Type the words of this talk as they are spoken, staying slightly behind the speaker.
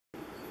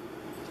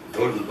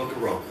Go to the book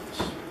of Romans.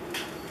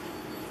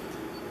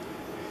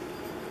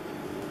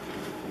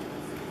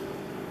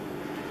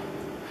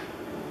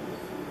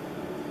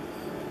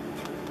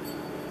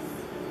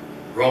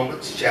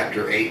 Romans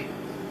chapter 8.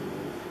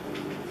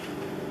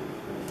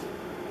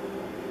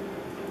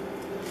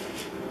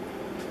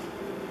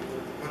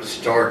 I'm going to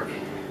start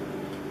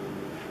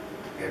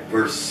at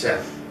verse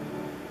 7.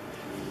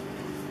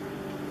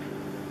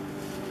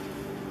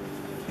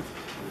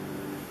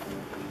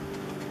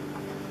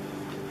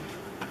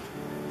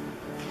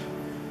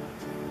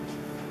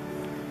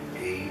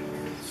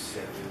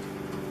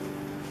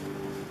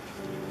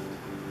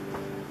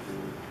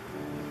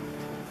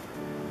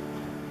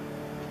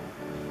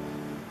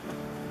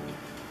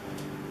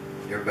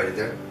 Everybody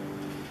there?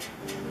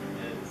 Yes.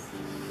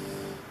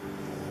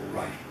 All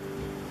right.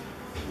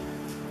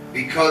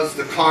 Because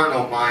the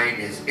carnal mind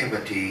is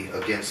enmity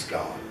against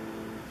God,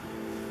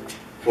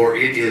 for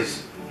it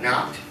is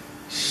not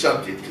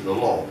subject to the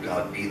law of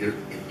God, neither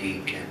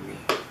indeed can be.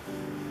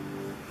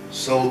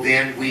 So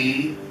then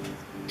they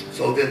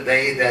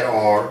that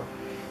are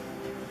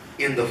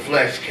in the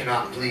flesh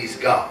cannot please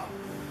God.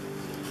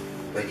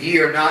 But ye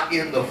are not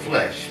in the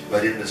flesh,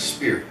 but in the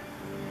Spirit.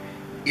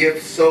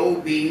 If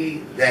so be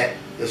that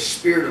the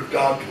Spirit of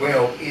God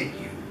dwell in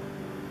you.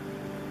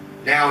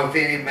 Now if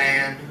any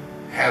man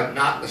have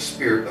not the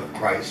Spirit of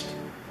Christ,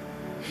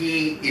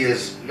 he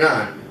is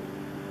none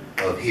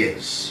of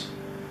his.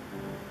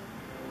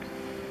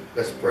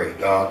 Let's pray.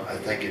 God, I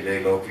thank you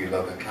today, Lord, for your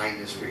love and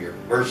kindness, for your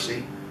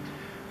mercy,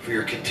 for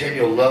your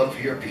continual love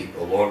for your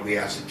people. Lord, we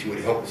ask that you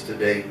would help us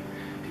today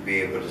to be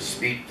able to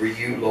speak for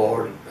you,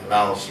 Lord.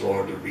 Allow us,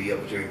 Lord, to be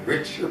able to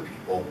enrich your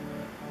people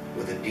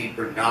with a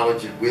deeper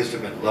knowledge and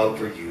wisdom and love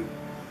for you.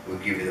 We'll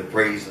give you the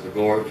praise and the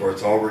glory, for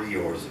it's already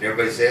yours. And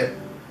everybody said,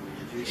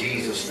 in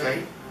Jesus'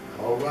 name.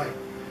 All right.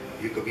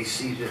 You can be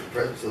seated in the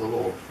presence of the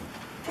Lord.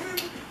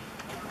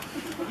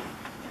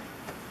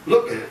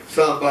 Look at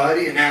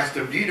somebody and ask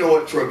them, do you know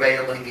what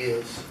travailing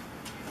is?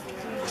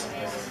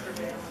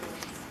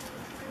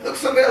 Look,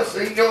 somebody else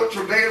say, you know what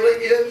travailing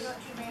is?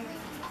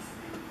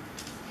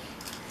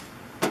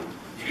 Did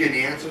you get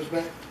any answers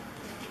back?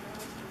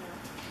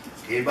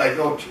 Anybody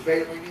know what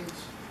travailing is?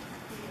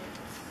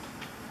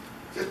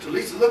 Sister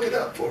Lisa, look it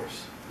up for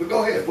us. But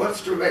go ahead.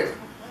 What's travailing?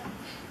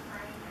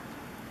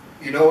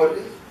 You know what it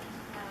is?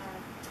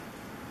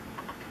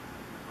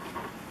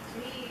 To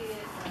me,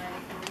 it's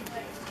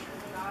like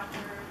God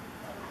for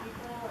other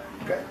people or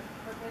okay.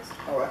 Purpose.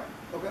 All right.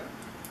 Okay.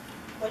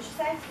 What'd you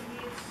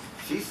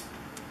say?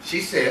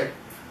 She said,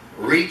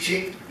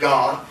 reaching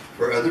God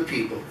for other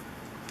people.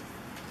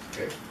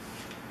 Okay.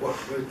 What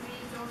would?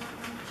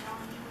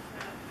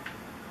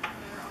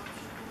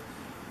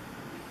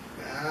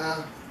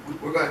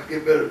 We're going to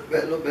give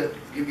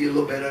you a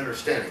little bit of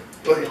understanding.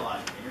 Go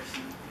ahead.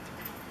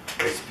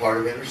 It's part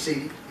of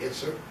interceding. Yes,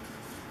 sir.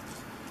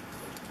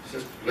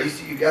 Sister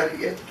Lisa, you got it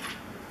yet?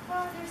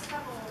 Well, there's a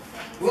couple of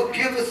things. Well,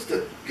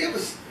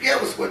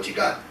 give us what you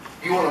got.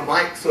 You want a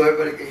mic so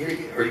everybody can hear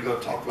you, or are you going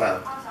to talk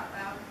loud? I'll talk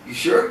loud. You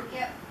sure?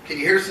 Yep. Can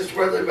you hear Sister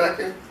Weatherly back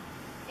there?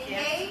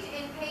 Engage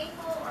in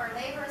painful or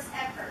laborious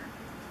effort.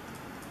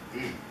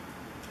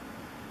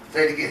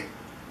 Say it again.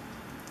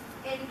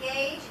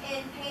 Engage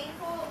in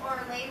painful or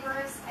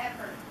laborious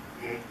effort.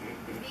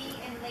 Be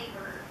in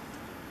labor.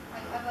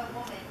 Like of a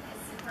woman,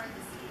 it's in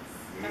parentheses.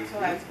 That's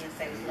what I was going to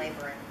say, was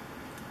laboring.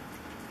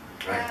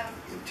 Right.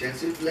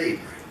 Intensive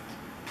laboring.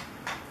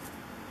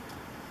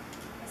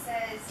 It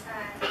says,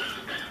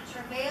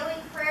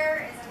 travailing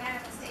prayer is a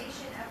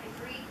manifestation of the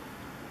grief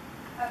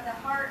of the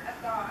heart of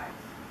God.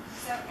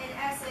 So in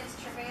essence,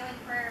 travailing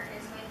prayer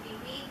is when we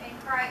weep and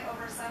cry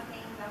over something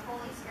the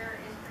Holy Spirit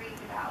is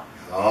grieved about.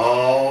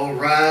 All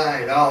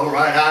right.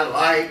 I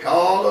like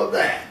all of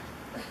that.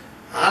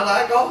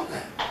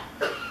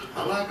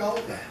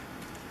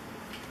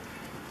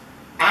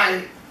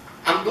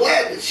 I'm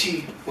glad that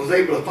she was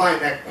able to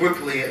find that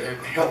quickly and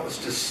help us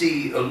to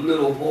see a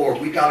little more.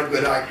 We got a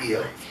good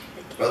idea.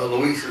 Brother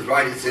Luis is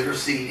right, it's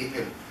interceding,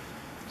 and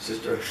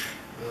Sister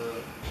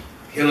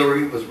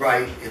Hillary was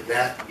right in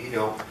that,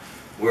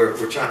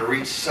 we're trying to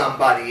reach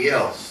somebody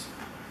else.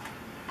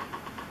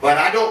 But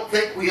I don't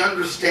think we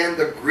understand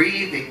the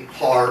grieving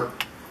part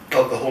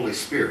of the Holy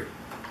Spirit.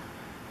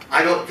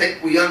 I don't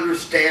think we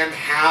understand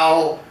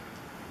how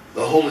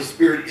the Holy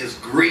Spirit is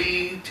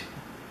grieved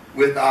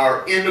with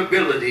our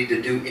inability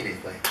to do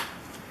anything.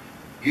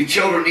 You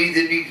children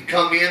either need to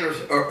come in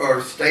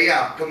or stay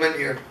out. Come in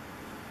here.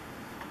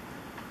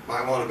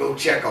 Might want to go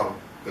check on them,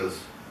 because,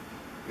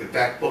 in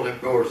fact, pull them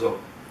doors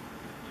open.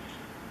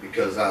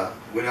 Because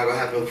we're not going to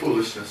have no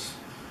foolishness.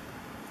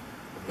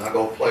 I'm not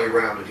going to play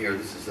around in here.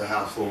 This is the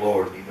house of the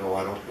Lord, and you know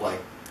I don't play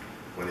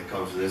when it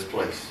comes to this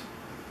place.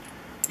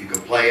 You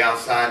can play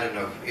outside in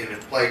a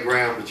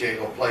playground, but you ain't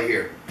going to play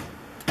here.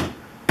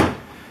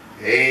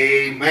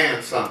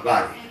 Amen,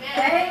 somebody.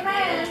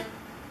 Amen.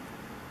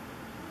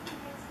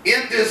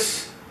 In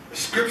this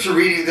scripture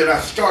reading that I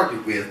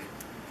started with,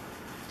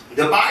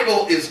 the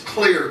Bible is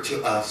clear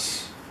to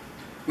us.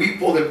 We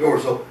pull them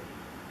doors open.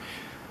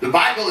 The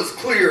Bible is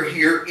clear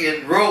here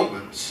in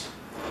Romans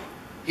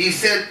He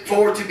said,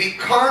 for to be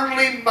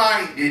carnally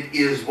minded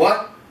is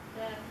what?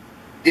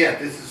 Death.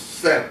 This is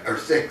 7 or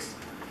 6.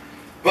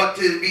 But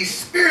to be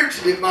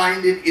spiritually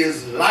minded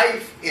is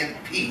life and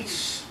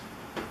peace.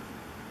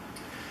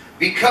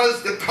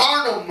 Because the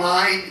carnal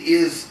mind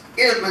is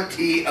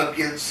enmity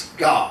against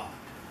God.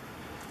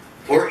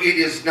 For it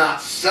is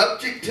not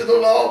subject to the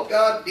law of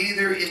God,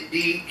 neither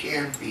indeed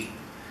can be.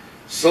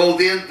 So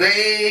then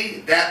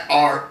they that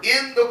are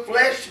in the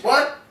flesh,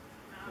 what?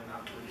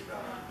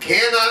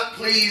 Cannot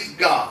please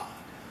God.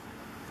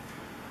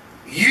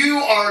 You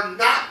are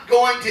not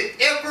going to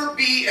ever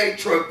be a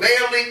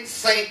travailing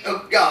saint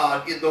of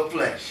God in the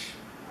flesh.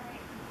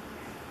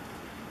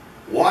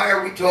 Why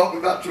are we talking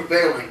about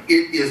travailing?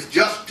 It is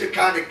just to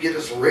kind of get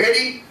us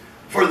ready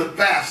for the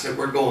fast that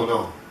we're going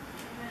on.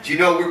 Do you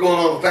know we're going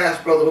on a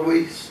fast, Brother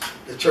Luis?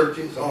 The church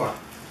is? All right.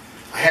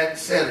 I haven't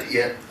said it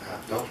yet.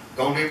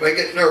 Don't anybody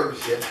get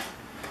nervous yet.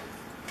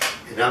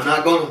 And I'm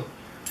not going to.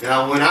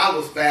 Now, when I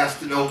was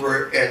fasting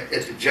over at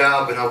the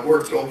job, and I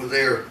worked over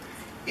there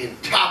in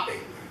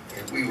Topping,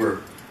 and we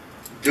were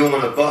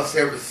doing a bus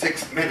every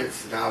 6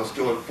 minutes, and I was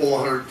doing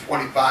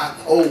 425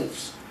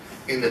 holes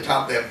in the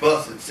top of that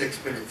bus in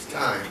 6 minutes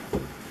time.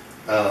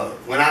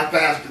 When I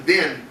fasted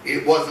then,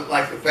 it wasn't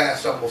like the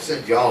fast I'm going to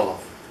send y'all on,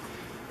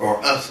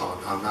 or us on.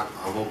 I'm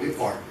going to be a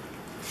part of it.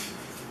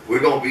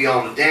 We're going to be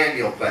on the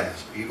Daniel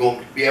fast. You're going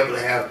to be able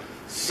to have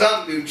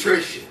some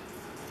nutrition.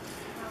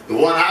 The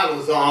one I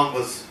was on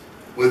was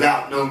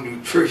without no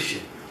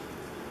nutrition.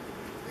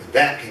 And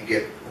that can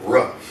get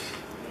rough.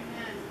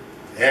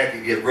 That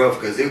can get rough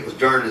because it was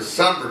during the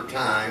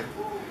summertime.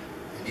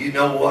 And you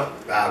know what?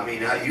 I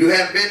mean, you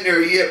haven't been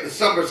there yet, but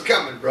summer's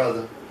coming,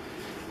 brother.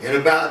 In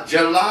about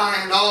July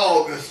and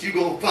August, you're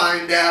going to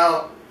find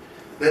out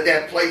that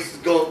that place is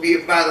going to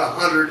be about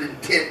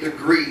 110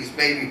 degrees,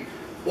 maybe.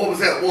 What was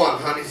that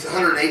one, honey? It's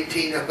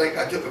 118, I think.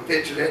 I took a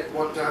picture of that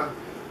one time.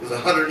 It was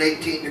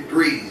 118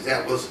 degrees.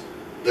 That was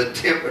the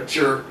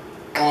temperature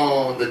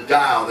on the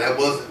dial. That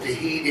wasn't the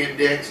heat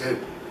index.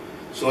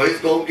 So it's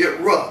going to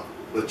get rough.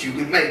 But you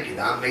can make it.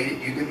 I made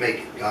it. You can make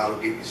it. God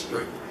will give you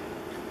strength.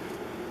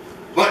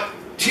 But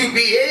to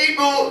be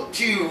able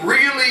to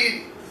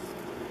really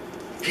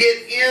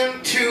get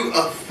into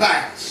a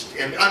fast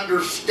and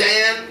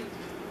understand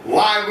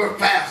why we're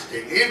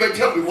fasting. Anybody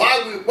tell me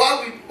why we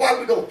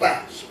going to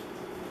fast?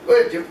 Go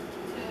ahead, Jim.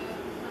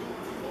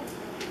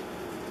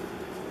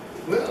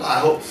 Well, I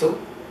hope so.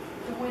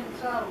 To win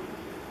souls.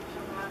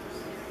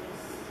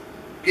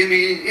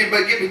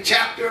 Anybody give me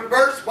chapter and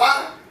verse?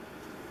 Why?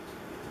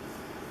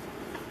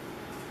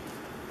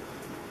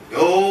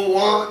 No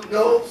one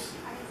knows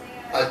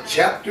a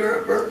chapter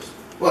and verse.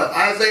 What?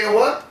 Isaiah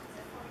what?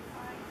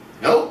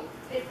 No.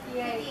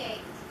 58.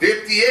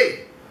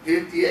 58.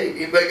 58.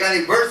 Anybody got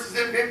any verses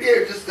in 58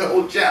 or just the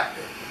whole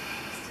chapter?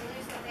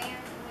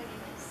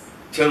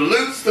 To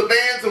loose the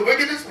bands of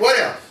wickedness. What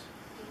else?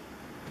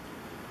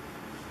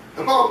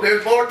 Come on,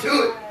 there's more to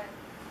it.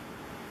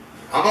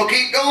 I'm going to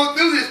keep going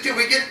through this till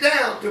we get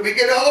down, till we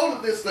get a hold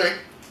of this thing.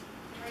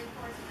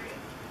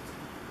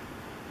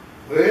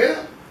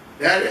 Well,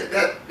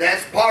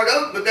 that's part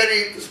of it, but that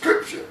ain't the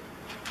scripture.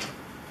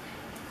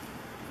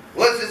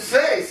 What does it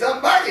say?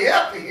 Somebody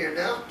help me here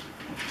now.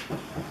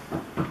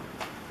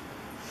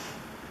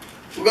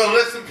 We're going to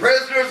let some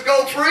prisoners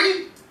go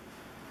free.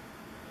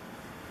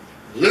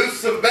 Loose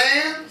some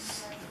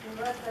bands.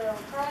 Let the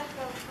oppressed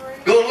go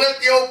free. Going to let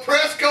the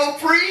oppressed go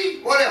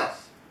free. What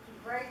else?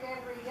 Break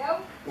every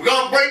yoke. We're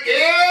going to break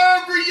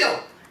every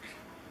yoke.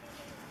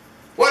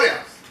 What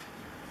else?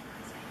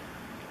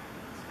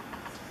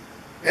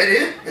 That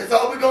it? That's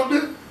all we're going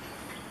to do?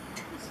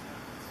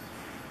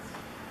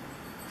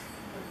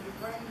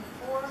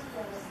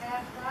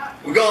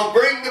 We're going to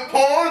bring the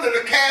poor that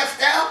are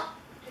cast out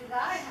to thy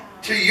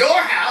house. To your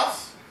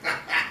house.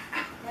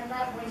 And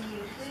that when you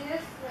see the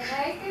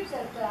naked,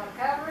 that thou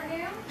cover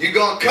him. You're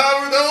going to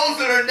cover those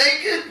that are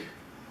naked.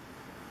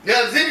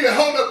 Now, does anybody,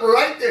 hold up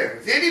right there.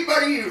 Does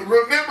anybody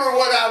remember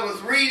what I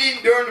was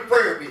reading during the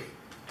prayer meeting?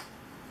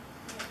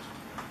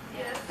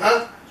 Yes.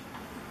 Huh?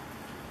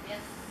 Yes.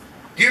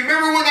 Do you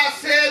remember when I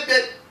said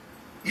that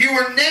you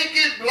were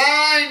naked,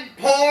 blind,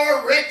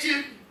 poor,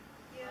 wretched?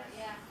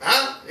 Yeah.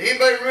 Huh?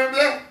 Anybody remember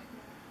that?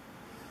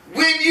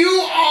 When you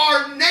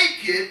are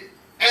naked,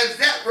 as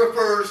that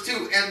refers to,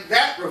 and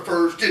that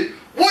refers to,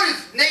 what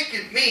does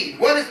naked mean?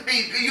 What does it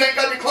mean? You ain't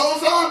got any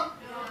clothes on?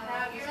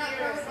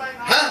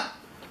 Huh?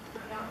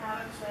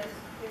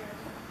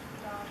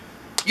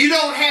 You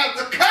don't have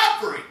the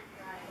covering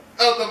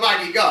of the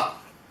mighty God.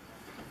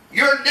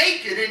 You're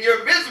naked and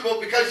you're miserable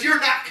because you're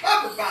not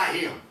covered by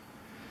Him.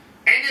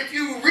 And if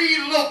you read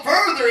a little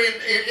further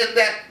in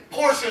that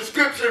portion of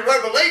Scripture in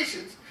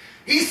Revelations,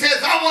 He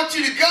says, I want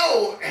you to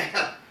go.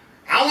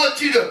 I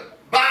want you to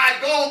buy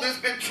gold that's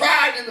been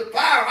tried in the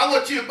fire. I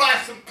want you to buy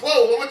some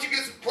clothes. I want you to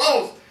get some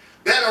clothes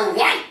that are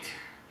white.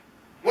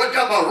 What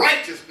about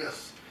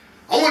righteousness?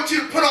 I want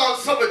you to put on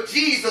some of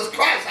Jesus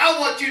Christ. I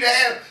want you to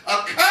have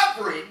a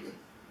covering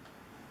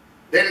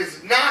that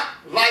is not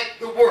like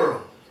the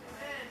world.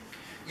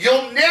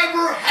 You'll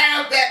never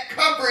have that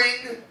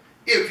covering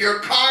if you're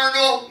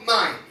carnal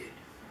minded.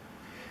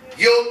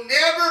 You'll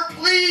never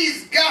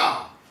please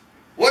God.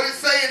 What does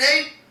it say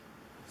in 8?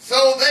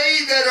 So they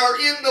that are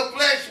in the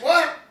flesh,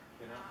 what?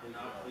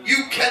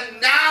 You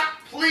cannot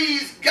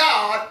please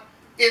God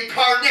in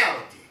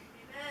carnality.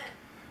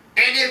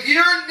 And if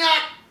you're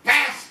not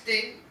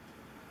fasting,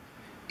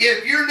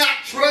 if you're not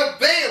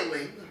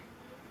travailing,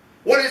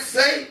 what does it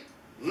say?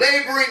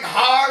 Laboring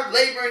hard,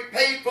 laboring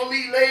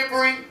painfully,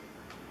 laboring.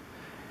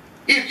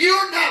 If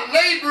you're not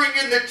laboring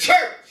in the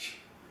church,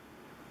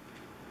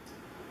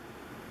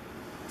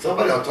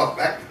 somebody will talk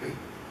back to me.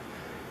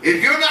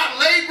 If you're not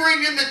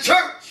laboring in the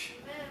church,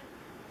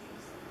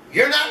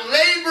 you're not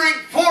laboring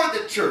for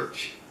the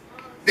church,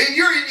 then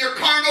you're in your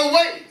carnal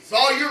ways.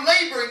 All you're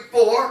laboring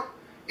for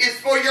is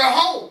for your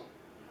home.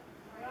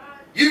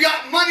 You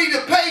got money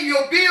to pay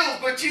your bills,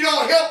 but you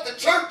don't help the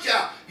church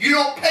out. You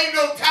don't pay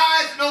no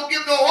tithes and don't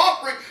give no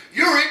offering.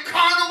 You're in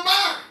carnal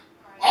mind.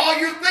 All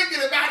you're thinking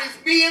about is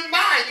me and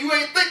mine. You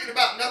ain't thinking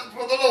about nothing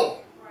for the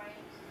Lord.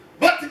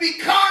 But to be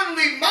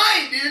carnally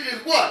minded is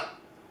what?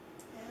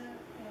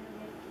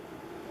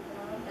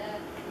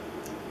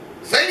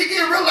 Say it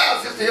again real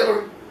loud, Sister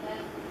Hillary.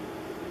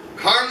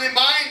 Carnally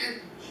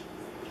minded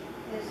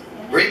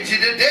brings you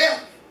to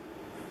death.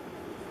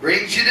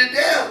 Brings you to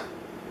death.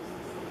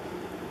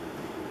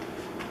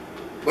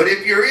 But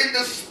if you're in the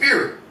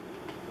Spirit,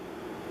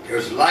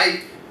 there's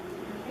life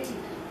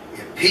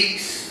and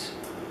peace.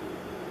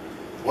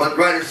 One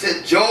writer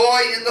said,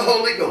 joy in the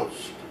Holy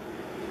Ghost.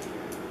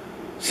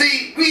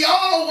 See, we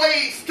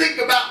always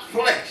think about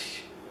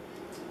flesh.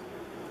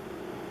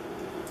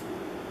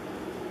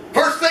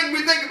 First thing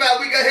we think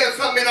about, we got to have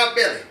something in our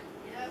belly.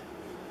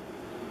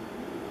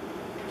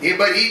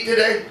 Anybody eat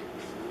today?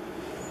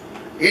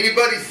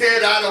 Anybody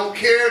said, I don't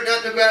care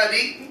nothing about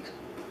eating?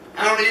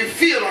 I don't even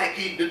feel like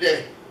eating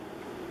today.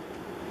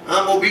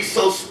 I'm going to be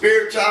so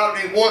spiritual, I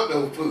don't even want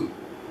no food.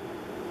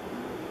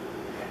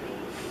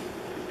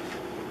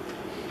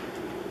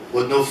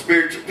 Well, no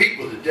spiritual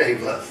people today,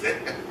 was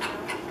there?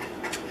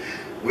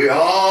 We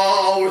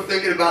all were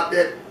thinking about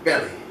that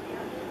belly.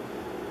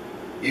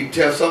 You can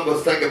tell some of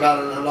us think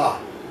about it a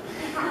lot.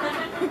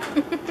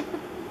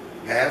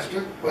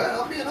 Pastor,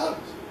 well, I'm being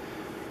honest.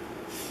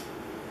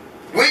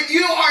 When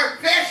you are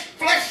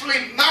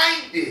fleshly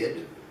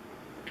minded,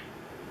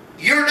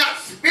 you're not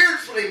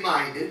spiritually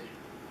minded.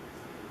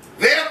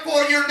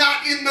 Therefore, you're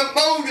not in the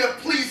mode of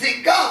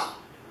pleasing God.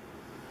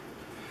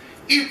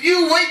 If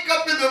you wake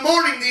up in the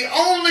morning, the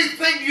only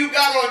thing you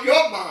got on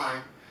your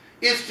mind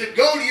is to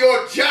go to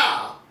your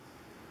job,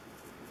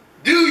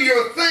 do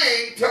your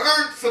thing to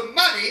earn some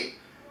money,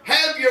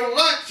 have your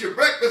lunch, your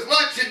breakfast,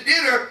 lunch, and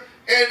dinner,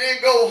 and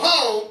then go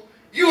home,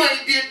 you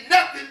ain't did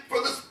nothing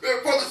for the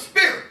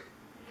Spirit.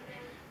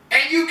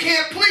 And you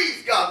can't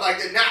please God like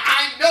that. Now,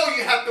 I know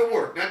you have to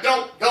work.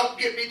 Now, don't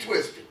get me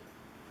twisted.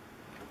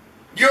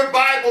 Your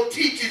Bible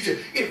teaches you,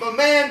 if a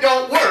man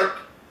don't work,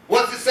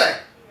 what's it say?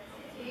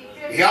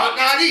 He ought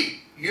not eat.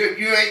 You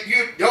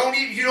don't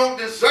eat. You don't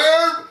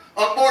deserve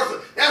a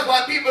morsel. That's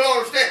why people don't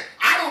understand.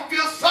 I don't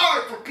feel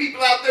sorry for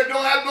people out there who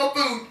don't have no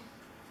food.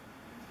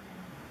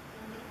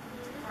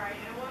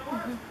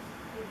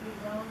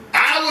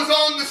 I was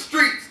on the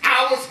streets.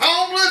 I was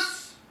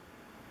homeless,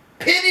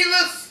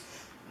 penniless,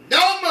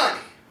 no money.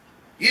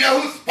 You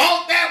know whose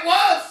fault that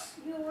was?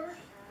 Yours.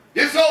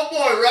 This old boy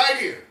right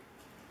here.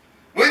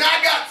 When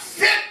I got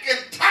sick and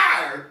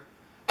tired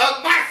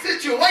of my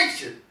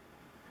situation,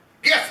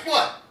 guess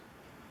what?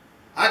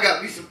 I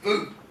got me some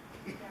food.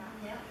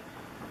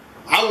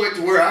 I went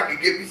to where I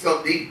could get me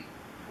something to eat.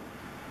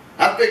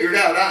 I figured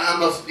out I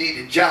must need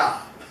a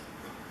job.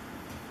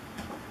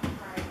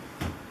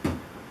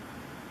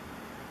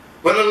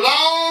 But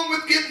along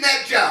with getting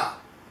that job,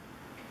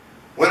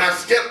 when I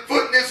stepped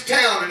foot in this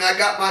town and I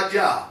got my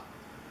job,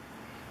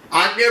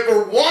 I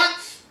never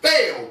once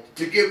failed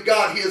to give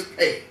God His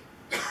pay.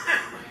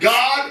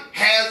 God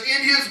has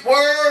in His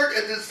Word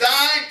a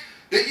design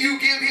that you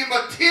give Him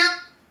a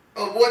tenth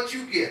of what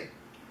you get.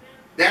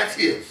 That's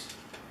His.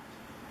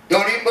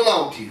 Don't even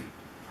belong to you.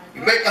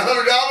 You make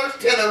 $100,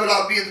 10 of it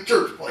ought to be in the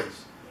church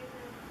place.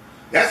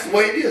 That's the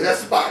way it is.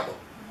 That's the Bible.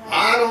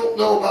 I don't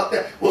know about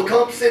that. Well,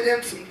 come sit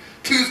in some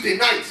Tuesday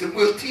nights and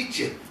we'll teach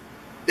you.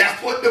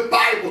 That's what the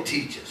Bible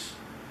teaches.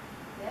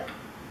 Yep.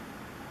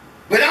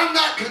 But I'm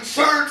not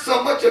concerned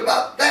so much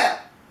about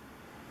that.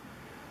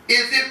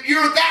 Is if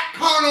you're that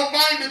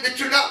carnal-minded that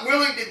you're not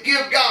willing to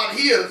give God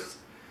His,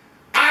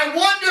 I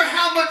wonder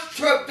how much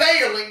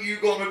travailing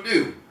you're going to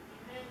do.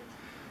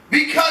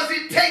 Because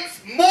it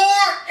takes more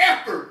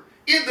effort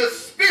in the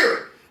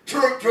Spirit to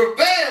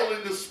travail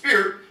in the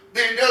Spirit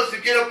than it does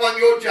to get up on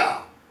your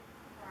job.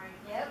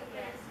 Yep.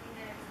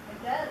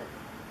 It does.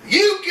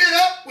 You get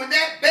up when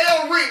that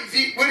bell rings.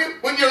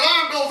 When your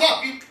alarm goes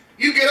off,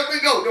 you get up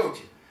and go, don't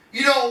you?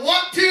 You don't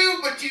want to,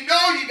 but you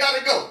know you got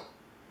to go.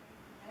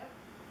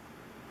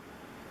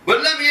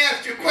 But let me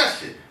ask you a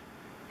question.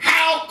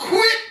 How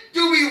quick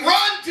do we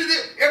run to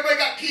this? Everybody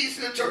got keys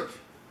to the church.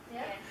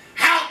 Yep.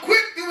 How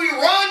quick do we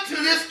run to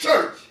this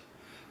church?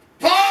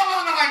 Fall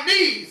on our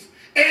knees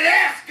and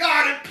ask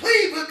God and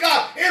plead with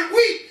God. And we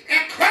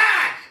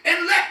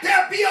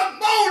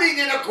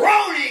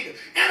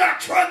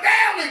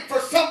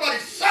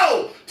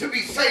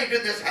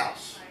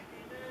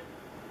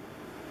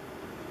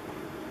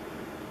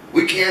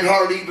can't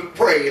hardly even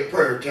pray at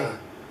prayer time.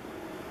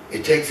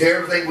 It takes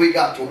everything we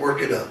got to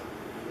work it up.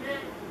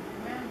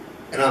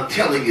 And I'm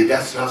telling you,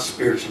 that's not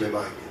spiritually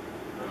minded.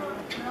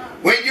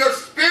 When you're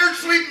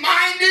spiritually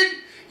minded,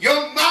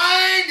 your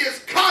mind is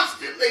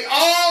constantly,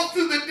 all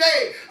through the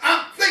day,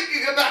 I'm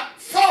thinking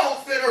about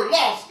souls that are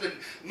lost, and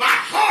my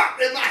heart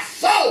and my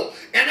soul,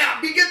 and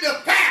I begin to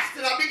fast,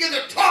 and I begin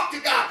to talk to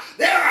God.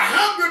 There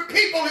are 100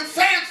 people in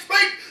Sand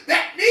Springs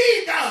that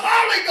need the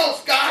Holy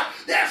Ghost, God.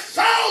 Their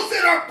souls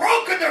that are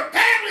broken, their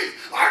families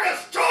are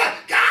destroyed.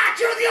 God,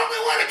 you're the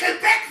only one that can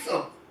fix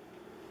them.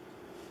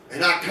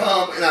 And I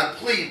come and I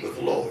plead with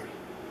the Lord.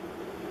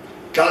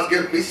 God's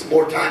given me some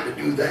more time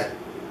to do that.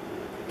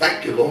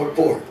 Thank you, Lord,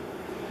 for it.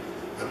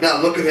 I'm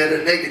not looking at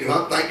it negative.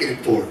 I'm thanking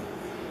Him for it.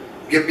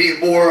 Give me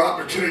more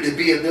opportunity to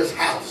be in this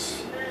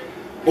house.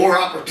 More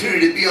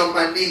opportunity to be on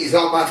my knees,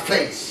 on my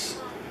face.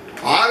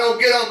 I don't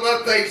get on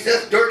my face.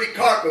 That's dirty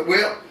carpet.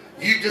 Well,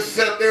 you just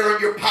sit up there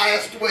in your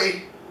pious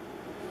way.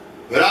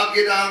 But I'll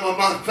get down on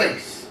my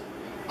face.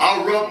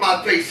 I'll rub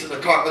my face in the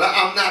carpet.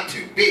 I'm not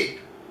too big.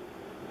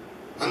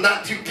 I'm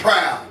not too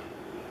proud.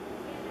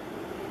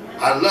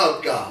 I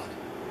love God.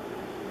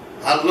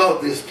 I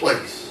love this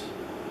place.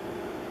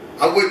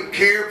 I wouldn't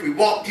care if we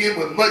walked in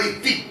with muddy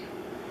feet.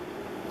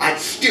 I'd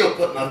still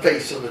put my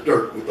face in the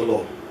dirt with the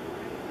Lord.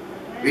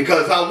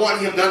 Because I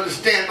want Him to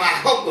understand my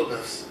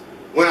humbleness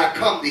when I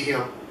come to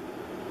Him.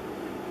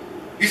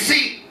 You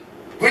see,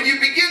 when you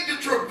begin to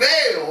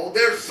travail,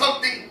 there's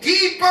something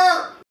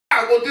deeper.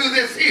 I will do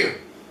this here.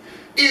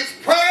 It's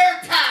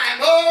prayer time.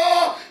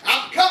 Oh,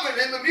 I'm coming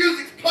and the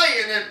music's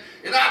playing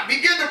and I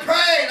begin to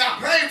pray and I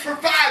pray for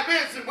 5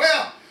 minutes and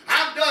well,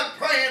 I'm done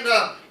praying.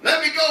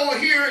 Let me go over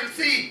here and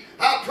see.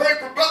 I'll pray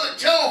for Brother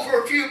Joe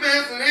for a few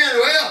minutes and then,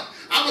 well,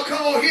 I'm going to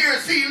come over here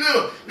and see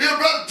little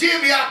Brother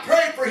Jimmy. I'll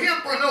pray for him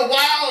for a little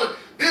while and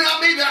then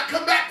I'll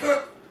come back for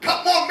a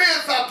couple more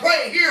minutes. I'll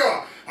pray here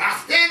or I'll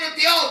stand at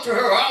the altar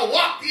or I'll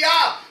walk the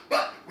aisle.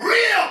 But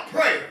real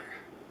prayer,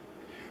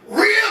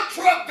 real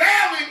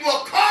travailing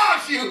will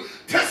cause you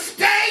to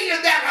stay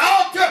in that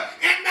altar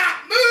and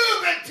not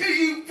move until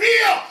you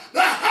feel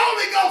the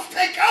Holy Ghost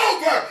take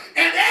over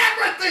and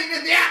everything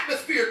in the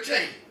atmosphere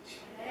change.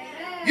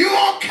 You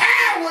won't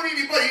care what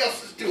anybody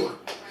else is doing.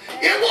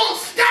 It won't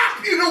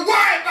stop you to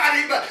worry about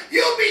it, but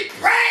you'll be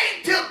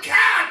praying till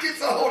God gets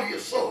a hold of your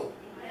soul.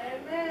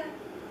 Amen.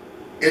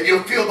 And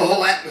you'll feel the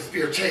whole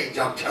atmosphere change,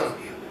 I'm telling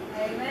you.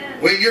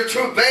 Amen. When you're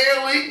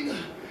travailing,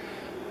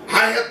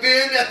 I have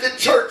been at the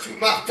church with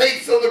my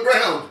face on the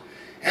ground.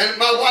 And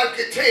my wife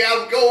could tell you I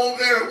would go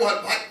over there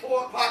at like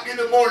 4 o'clock in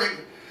the morning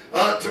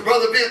to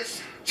Brother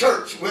Vince's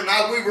church when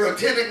we were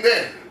attending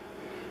there.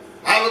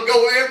 I would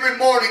go every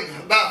morning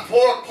about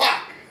 4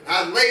 o'clock.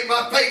 I'd lay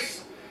my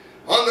face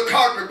on the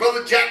carpet.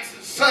 Brother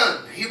Jackson's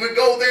son, he would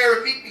go there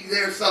and meet me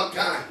there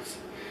sometimes.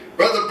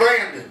 Brother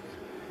Brandon,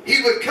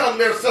 he would come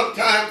there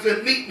sometimes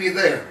and meet me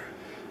there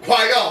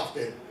quite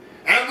often.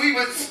 And we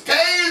would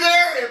stay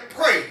there and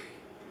pray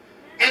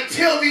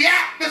until the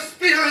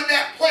atmosphere in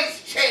that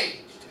place changed.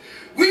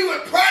 We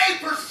would pray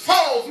for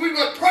souls. We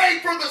would pray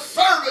for the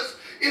service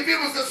if it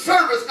was a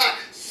service night.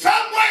 Some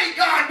way,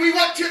 God, we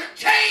want you to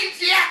change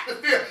the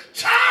atmosphere.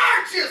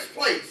 Charge this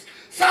place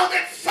so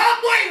that some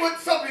way when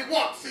somebody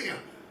walks in,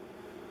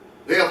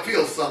 they'll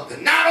feel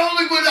something. Not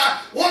only would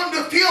I want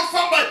them to feel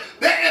somebody,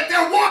 that if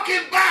they're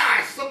walking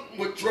by, something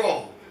would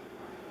draw them.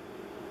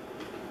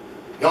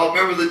 Y'all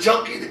remember the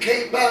junkie that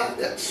came by?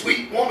 That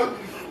sweet woman?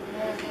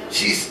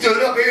 She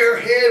stood up here,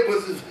 her head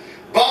was as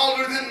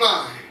balder than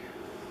mine.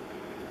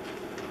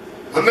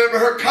 I remember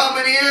her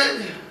coming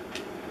in,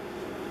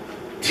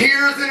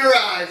 tears in her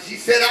eyes. She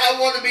said, I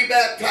want to be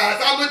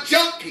baptized. I'm a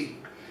junkie.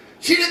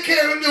 She didn't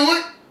care who knew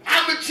it.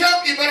 I'm a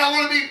junkie, but I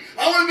want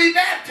to be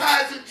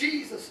baptized in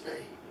Jesus'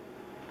 name.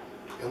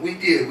 And we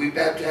did. We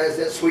baptized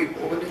that sweet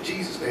woman in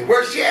Jesus' name.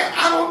 Where's she at?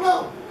 I don't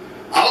know.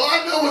 All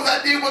I know is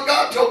I did what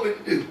God told me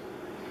to do.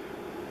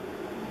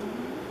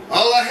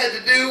 All I had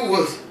to do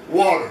was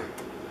water.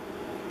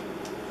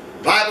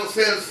 The Bible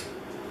says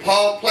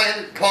Paul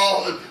planted,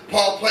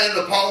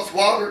 Apollos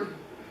watered.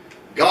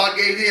 God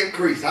gave the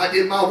increase. I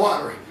did my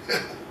watering.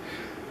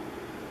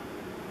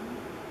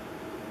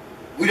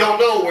 We don't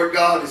know where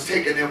God is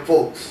taking them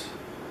folks.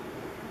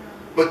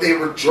 But they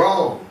were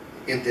drawn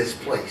in this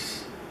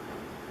place.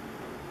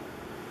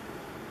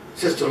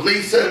 Sister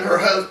Lisa and her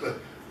husband,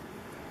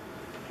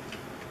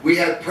 we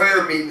had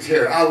prayer meetings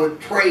here. I would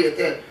pray at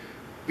that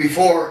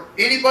before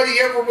anybody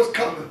ever was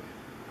coming.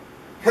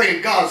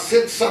 Praying, God,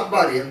 send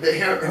somebody. And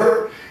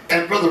her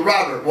and Brother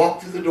Robert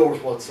walked through the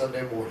doors one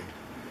Sunday morning.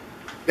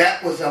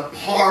 That was a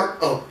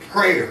part of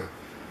prayer.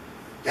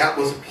 That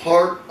was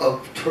part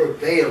of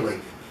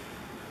travailing.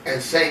 And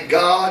saying,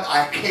 God,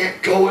 I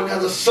can't go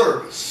another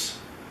service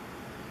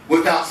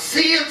without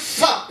seeing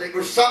something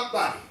or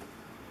somebody.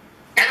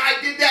 And I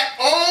did that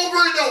over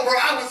and over.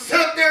 I would sit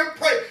up there and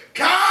pray,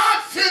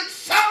 God, send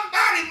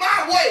somebody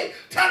my way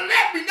to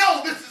let me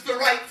know this is the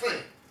right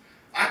thing.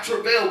 I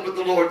travailed with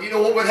the Lord. You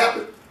know what would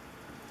happen?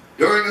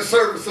 During the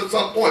service at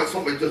some point,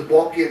 somebody just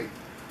walk in.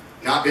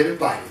 Not been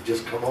invited.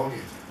 Just come on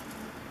in.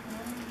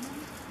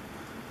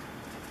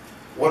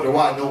 Wonder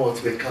why no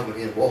one's been coming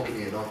in, walking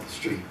in on the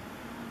street.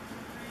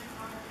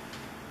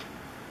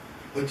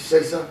 What'd you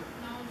say, son? No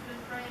one's been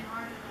praying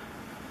hard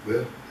enough.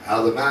 Well, out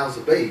of the mouths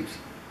of babes.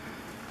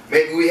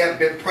 Maybe we haven't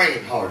been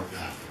praying hard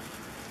enough.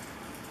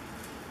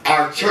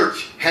 Our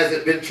church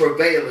hasn't been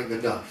travailing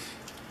enough.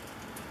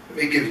 Let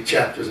me give you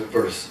chapters and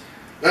verse.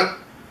 Now,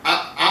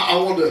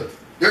 I want to,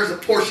 there's a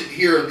portion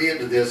here at the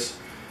end of this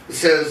that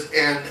says,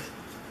 and,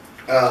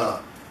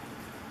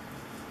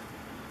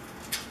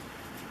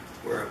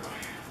 where am I?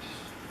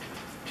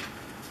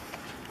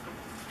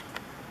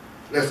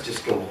 Let's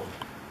just go on.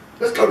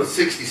 Let's go to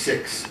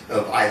 66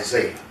 of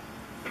Isaiah.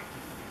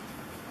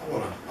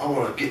 I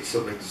want to get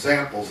some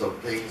examples of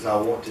things I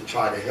want to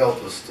try to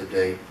help us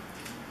today.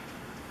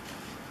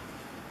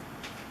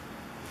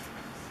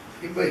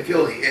 Anybody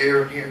feel the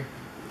air in here?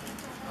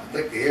 I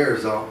think the air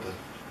is on, but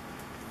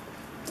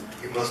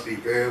it must be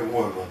very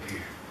warm up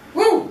here.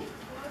 Woo!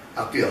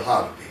 I feel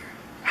hot up here.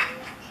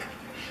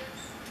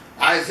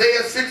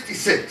 Isaiah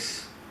 66.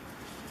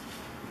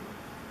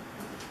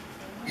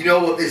 You know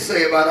what they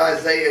say about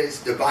Isaiah?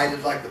 It's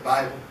divided like the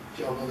Bible.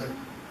 Did y'all know that?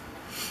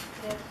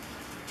 Yes.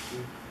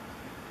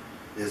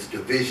 It's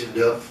divisioned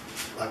up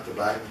like the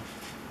Bible.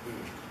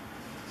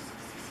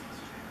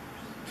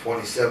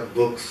 27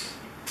 books.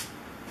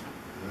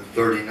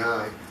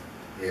 39.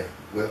 Yeah.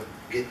 Well,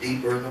 get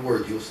deeper in the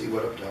Word. You'll see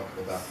what I'm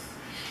talking about.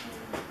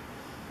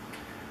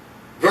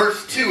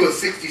 Verse 2 of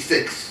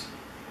 66.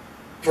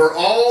 For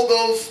all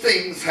those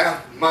things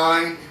hath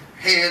mine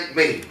hand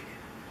made,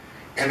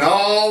 and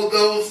all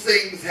those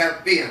things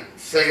have been,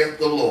 saith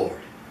the Lord.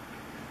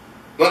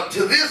 But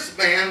to this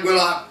man will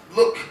I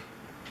look,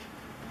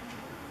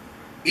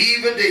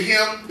 even to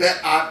him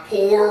that I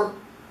poor,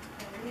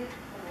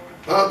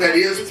 that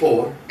is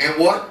poor, and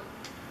what?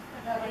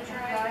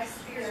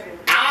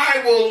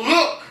 I will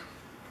look,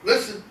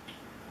 listen,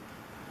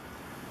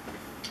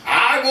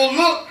 I will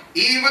look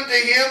even to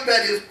him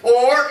that is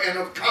poor and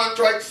of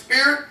contrite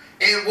spirit,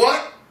 and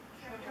what?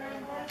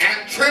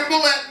 And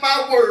tremble at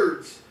my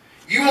words.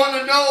 You want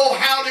to know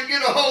how to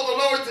get a hold of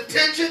the Lord's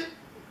attention?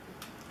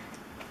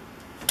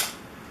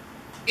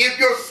 If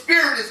your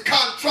spirit is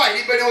contrite,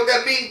 anybody know what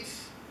that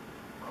means?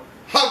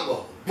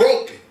 Humble,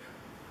 broken.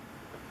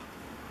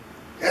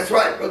 That's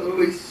right, Brother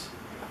Luis.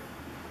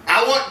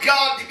 I want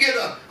God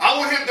to I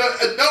want him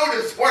to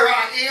notice where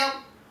I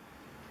am.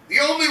 The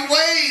only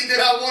way that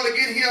I want to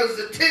get his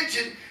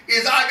attention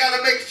is I got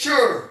to make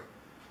sure.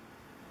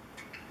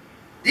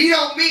 He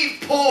don't mean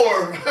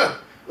poor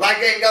like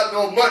I ain't got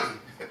no money.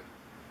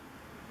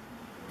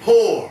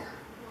 Poor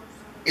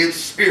in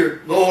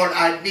spirit. Lord,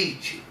 I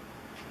need you.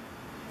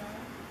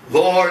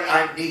 Lord,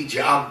 I need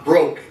you. I'm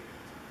broken.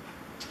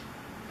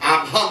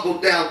 I'm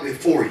humbled down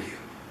before you.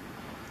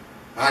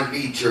 I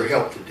need your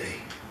help today.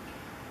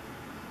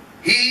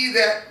 He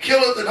that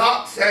killeth an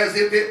ox as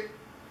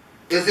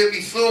if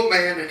he slew a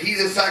man, and he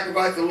that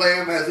sacrificed a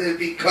lamb as if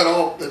he cut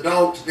off the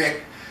dog's neck.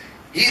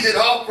 He that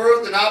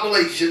offereth an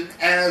oblation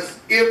as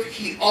if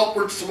he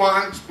offered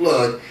swine's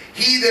blood.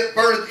 He that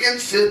burneth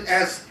incense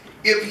as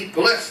if he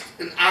blessed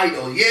an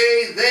idol.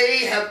 Yea,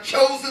 they have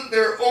chosen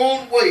their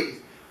own ways.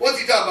 What's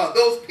he talking about?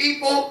 Those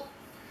people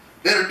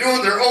that are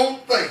doing their own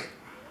thing.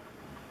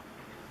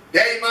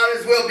 They might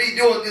as well be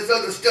doing this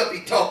other stuff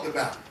he talked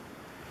about.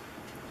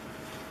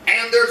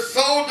 And their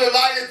soul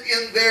delighteth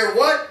in their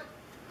what?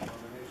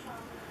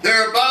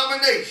 Their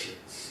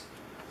abominations.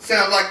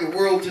 Sound like the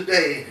world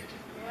today, ain't it?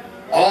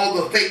 All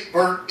the fake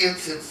burnt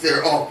incense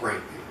they're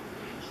offering.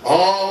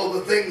 All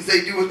the things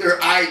they do with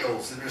their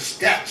idols and their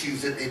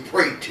statues that they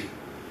pray to.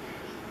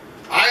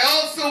 I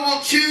also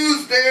will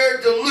choose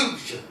their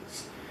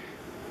delusions.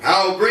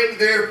 I will bring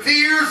their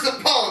fears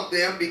upon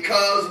them,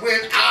 because when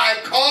I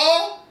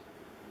call,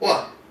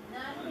 what?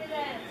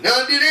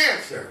 None did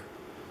answer.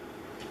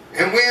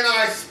 And when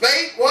I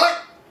spake,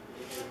 what?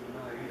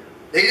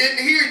 They didn't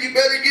hear. You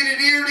better get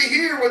an ear to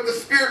hear what the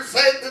Spirit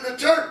said to the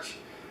church.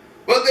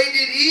 But they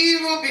did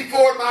evil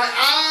before my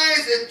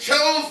eyes, and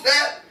chose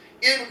that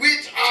in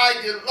which I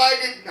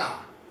delighted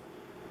not.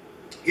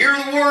 Hear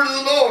the word of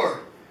the Lord,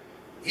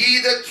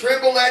 ye that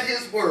tremble at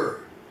his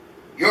word.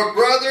 Your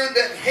brethren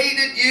that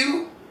hated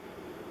you,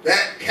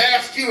 that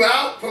cast you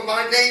out for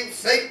my name's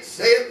sake,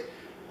 saith,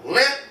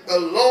 let the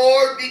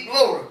Lord be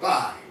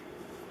glorified.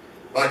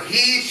 But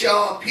he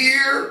shall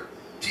appear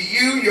to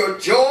you your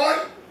joy,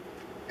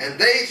 and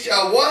they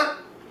shall what?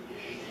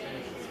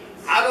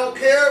 I don't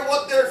care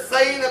what they're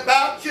saying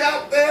about you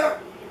out there.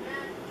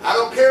 I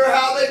don't care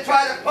how they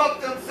try to pump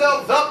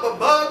themselves up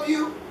above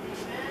you.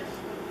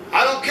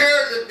 I don't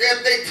care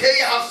if they tell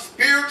you how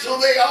spiritual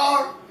they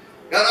are.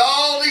 Got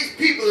all these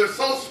people that are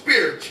so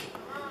spiritual.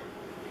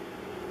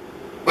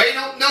 They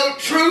don't know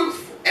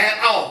truth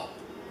at all.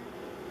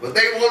 But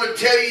they want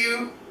to tell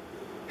you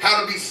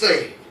how to be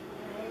saved.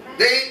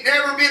 They ain't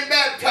never been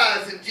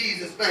baptized in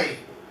Jesus' name.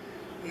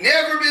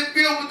 Never been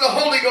filled with the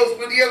Holy Ghost,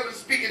 but he ever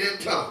speaking in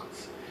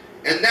tongues.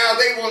 And now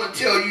they want to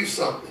tell you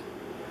something.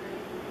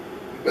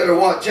 You better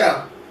watch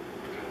out.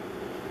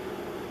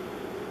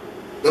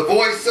 The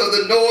voice of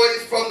the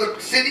noise from the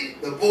city,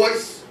 the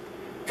voice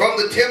from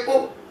the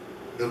temple,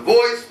 the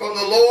voice from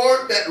the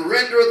Lord that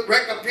rendereth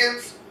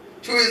recompense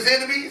to his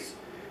enemies,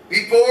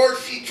 before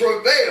she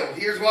travailed.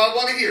 Here's what I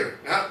want to hear.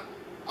 Now,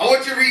 I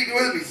want you to read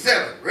with me.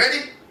 7.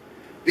 Ready?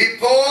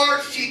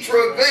 Before she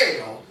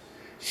travailed,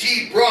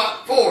 she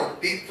brought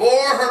forth.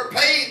 Before her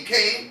pain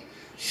came,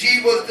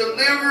 she was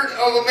delivered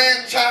of a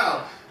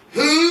man-child.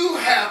 Who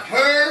hath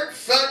heard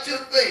such a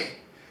thing?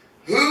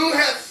 Who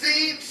hath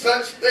seen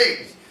such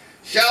things?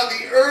 Shall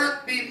the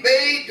earth be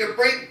made to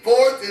bring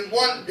forth in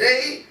one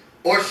day?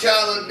 Or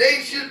shall a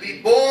nation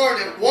be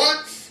born at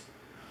once?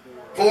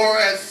 For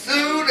as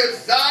soon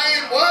as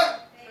Zion,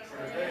 what?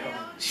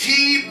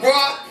 She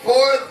brought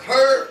forth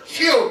her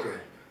children.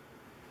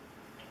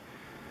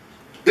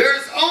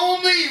 There's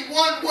only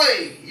one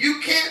way. You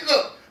can't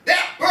look.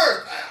 That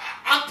birth,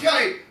 I'm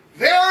telling you,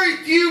 very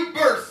few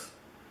births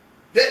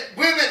that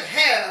women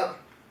have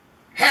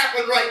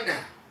happen right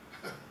now.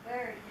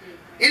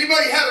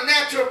 Anybody have a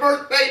natural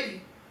birth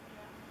baby?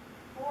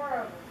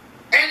 Horrible.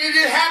 And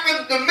it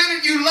happened the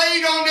minute you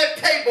laid on that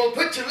table and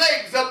put your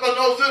legs up on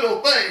those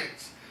little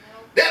things.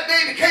 That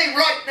baby came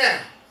right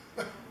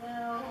now.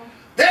 No.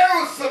 There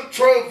was some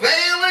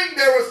travailing,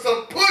 there was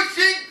some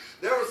pushing,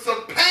 there was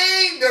some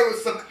pain, there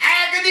was some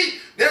agony,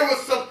 there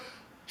was some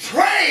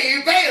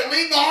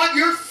travailing on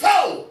your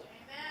soul.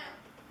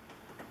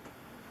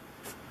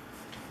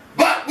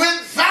 But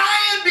when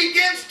Zion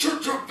begins to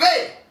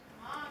travail,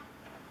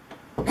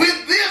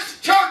 when this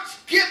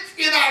church gets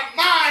in our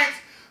minds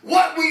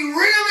what we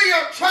really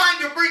are trying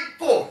to bring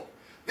forth,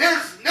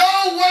 there's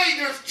no way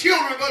there's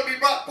children going to be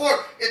brought forth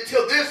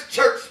until this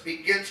church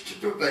begins to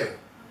travail.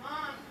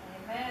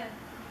 Amen.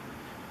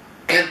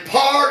 And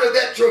part of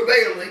that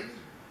travailing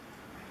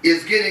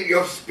is getting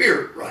your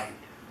spirit right.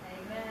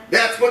 Amen.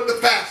 That's what the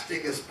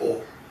fasting is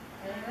for.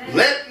 Amen.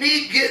 Let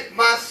me get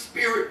my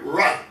spirit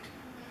right.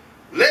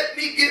 Let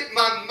me get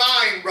my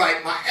mind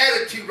right, my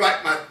attitude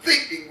right, my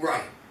thinking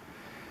right.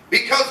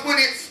 Because when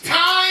it's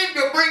time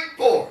to bring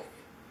forth,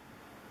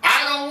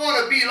 I don't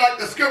want to be like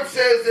the scripture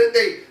says that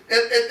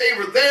they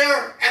were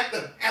there at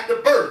the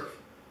birth,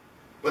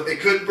 but they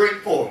couldn't bring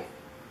forth.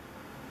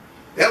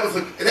 That was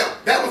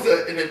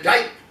an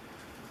indictment.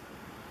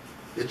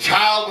 The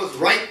child was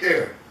right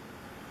there,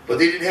 but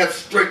they didn't have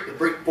strength to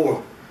bring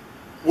forth.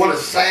 What a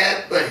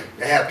sad thing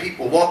to have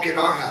people walk in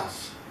our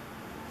house,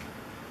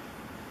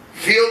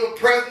 feel the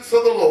presence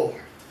of the Lord,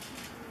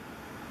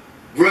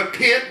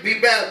 repent, be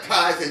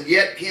baptized, and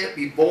yet can't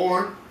be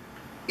born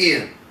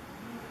in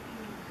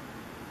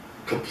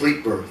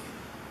complete birth.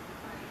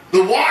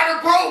 The water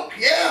broke,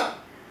 yeah.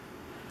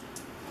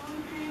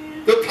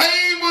 The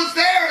pain was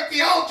there at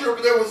the altar,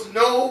 but there was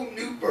no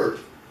new birth.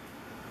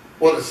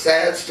 What a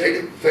sad state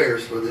of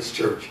affairs for this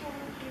church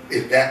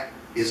if that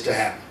is to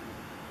happen.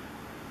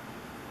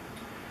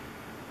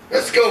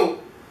 Let's go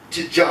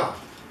to John.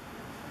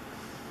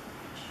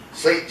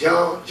 St.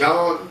 John,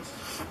 John's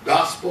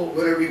Gospel,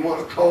 whatever you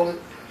want to call it.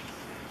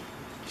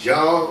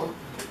 John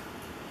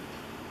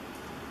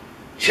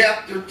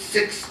chapter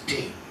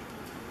 16.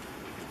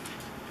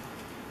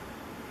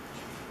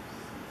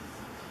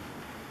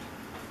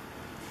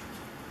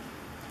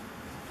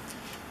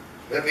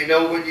 Let me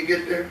know when you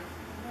get there.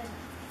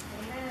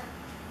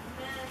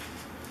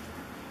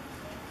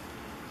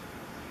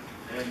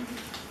 Amen.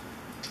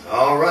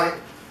 All right.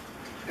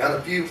 Got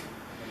a few.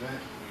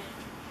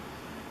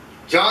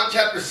 John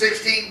chapter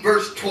 16,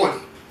 verse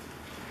 20.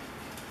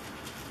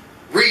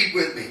 Read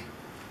with me.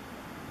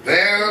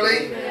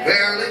 Verily,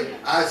 verily,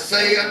 I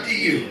say unto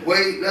you.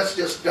 Wait, let's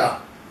just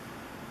stop.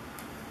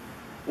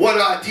 What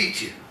do I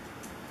teach you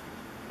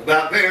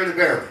about verily,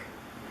 verily?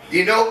 Do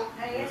you know?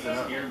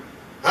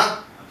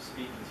 Huh? I'm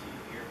speaking to you.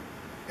 Hear me.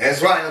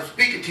 That's right. I'm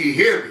speaking to you.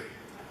 Hear me.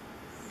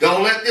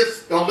 Don't let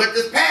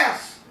this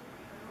pass.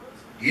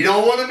 You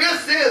don't want to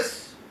miss this.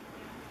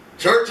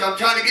 Church, I'm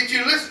trying to get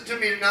you to listen to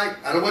me tonight.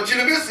 I don't want you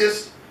to miss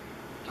this.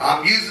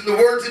 I'm using the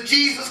words of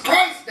Jesus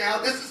Christ now.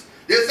 This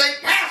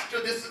ain't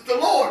pastor. This is the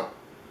Lord.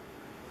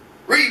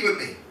 Read with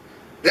me.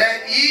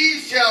 That ye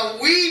shall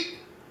weep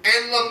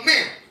and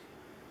lament.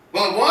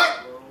 But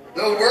what?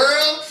 The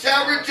world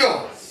shall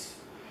rejoice.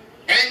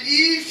 And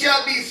ye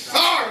shall be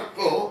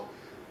sorrowful,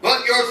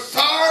 but your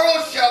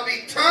sorrow shall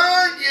be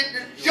turned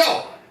into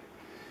joy.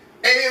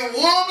 A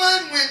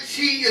woman, when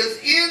she is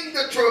in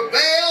the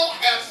travail,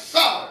 has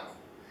sorrow,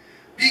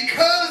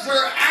 because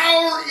her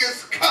hour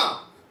is come.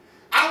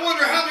 I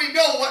wonder how many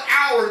know what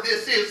hour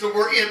this is that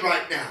we're in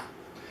right now.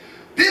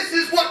 This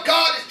is what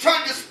God is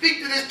trying to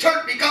speak to this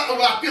church because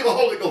I feel the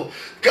Holy Ghost.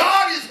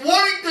 God is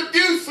wanting to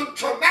do some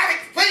traumatic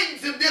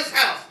things in this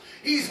house.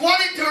 He's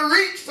wanting to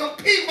reach some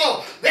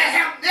people that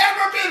have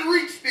never been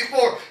reached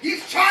before.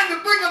 He's trying to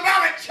bring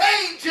about a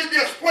change in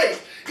this place.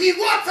 He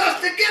wants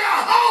us to get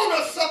a hold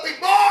of something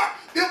more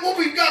than what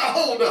we've got a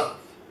hold of.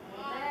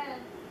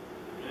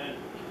 Amen.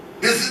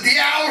 This is the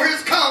hour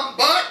has come,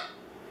 but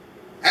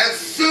as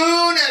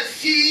soon as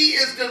she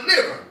is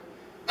delivered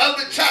of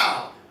the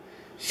child,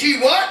 she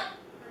what?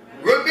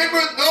 Remember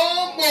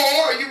no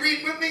more, are you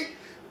reading with me?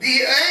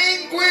 The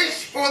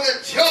anguish for the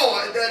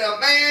joy that a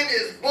man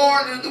is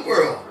born into the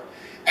world.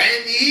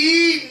 And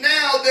ye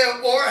now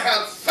therefore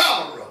have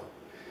sorrow,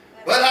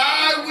 but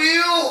I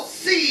will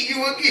see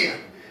you again,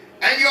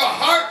 and your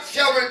heart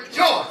shall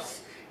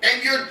rejoice,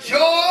 and your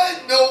joy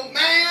no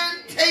man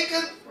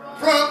taketh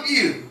from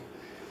you.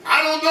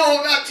 I don't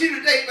know about you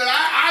today, but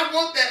I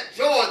want that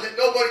joy that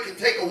nobody can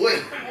take away.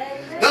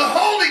 The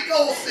Holy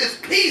Ghost is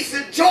peace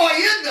and joy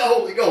in the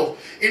Holy Ghost.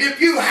 And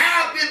if you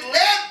have been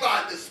led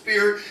by the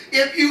Spirit,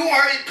 if you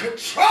are in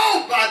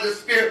control by the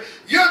Spirit,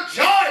 your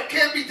joy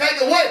can be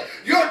taken away.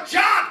 Your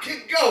job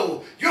can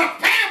go. Your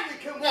family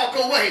can walk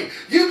away.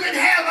 You can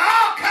have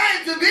all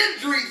kinds of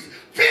injuries,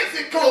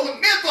 physical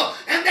and mental,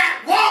 and that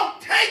won't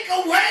take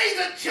away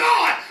the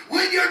joy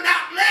when you're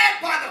not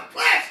led by the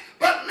flesh,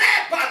 but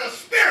led by the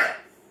Spirit.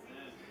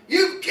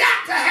 You've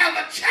got to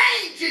have a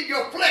change in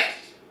your flesh.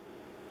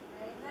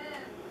 Amen.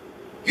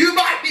 You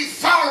might be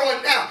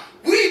sorrowing now.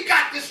 We've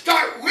got to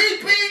start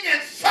weeping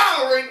and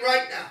sorrowing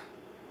right now.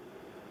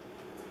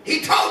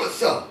 He told us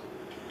so.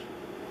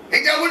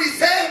 Ain't that what he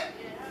said?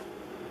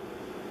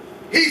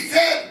 Yeah. He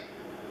said,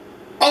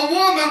 a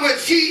woman when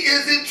she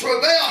is in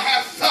travail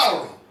has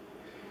sorrow,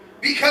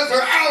 because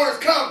her hour is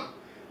come.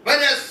 But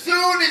as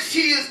soon as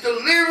she is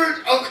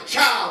delivered of the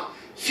child,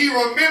 she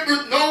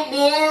remembered no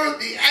more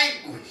the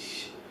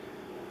anguish.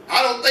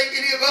 I don't think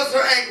any of us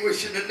are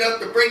anguishing enough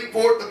to bring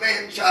forth the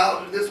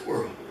man-child in this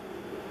world.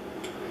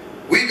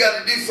 We've got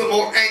to do some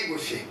more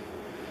anguishing.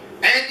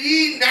 And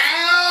ye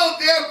now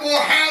therefore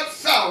have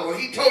sorrow.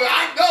 He told her,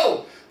 I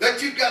know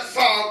that you've got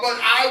sorrow, but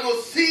I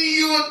will see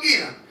you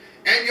again.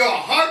 And your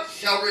heart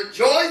shall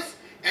rejoice,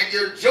 and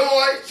your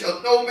joy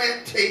shall no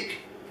man take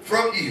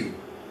from you.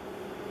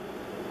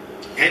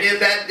 And in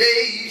that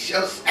day ye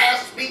shall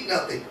ask me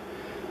nothing.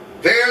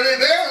 Verily,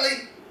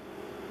 verily,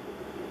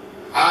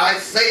 I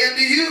say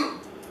unto you,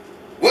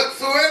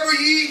 whatsoever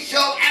ye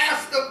shall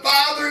ask the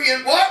Father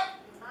in what?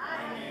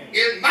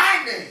 In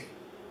my name,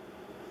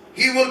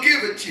 he will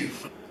give it you.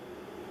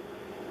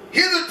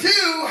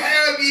 Hitherto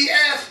have ye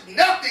asked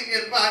nothing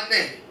in my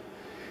name.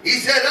 He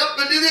said, up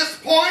unto this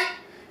point,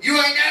 you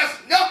ain't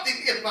asked nothing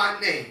in my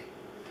name.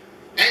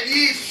 And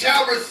ye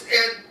shall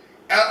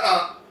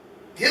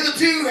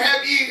hitherto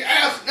have ye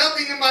asked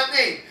nothing in my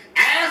name.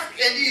 Ask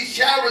and ye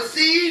shall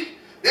receive,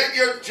 that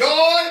your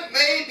joy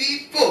may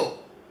be full.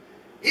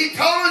 He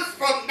told us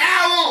from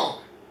now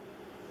on,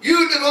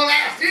 you're going to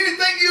ask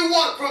anything you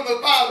want from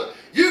the Father.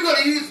 You're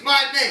going to use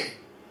my name.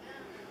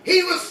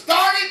 He was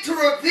starting to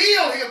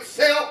reveal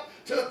himself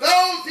to those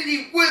that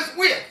he was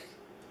with.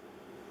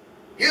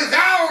 His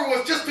hour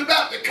was just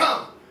about to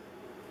come.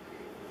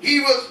 He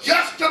was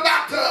just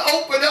about to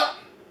open up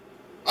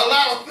a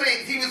lot of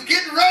things. He was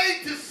getting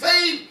ready to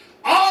save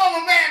all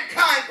of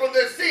mankind from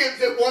their sins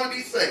that want to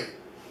be saved.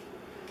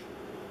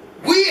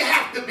 We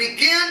have to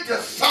begin to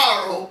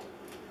sorrow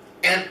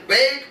and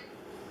beg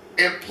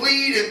and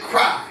plead and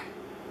cry.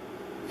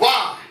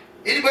 Why?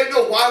 Anybody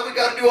know why we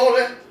got to do all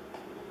that?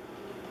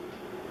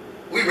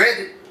 We read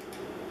it.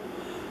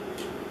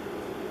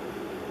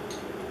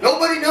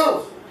 Nobody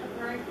knows.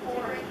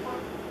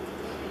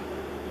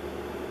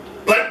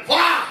 But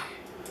why?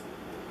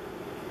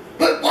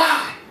 But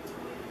why?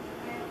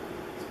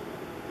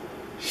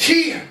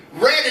 She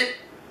read it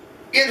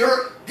in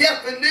her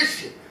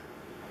definition.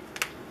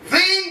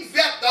 Things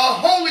that the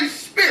Holy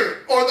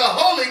Spirit or the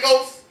Holy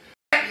Ghost,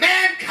 that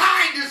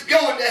mankind is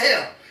going to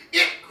hell.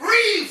 It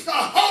grieves the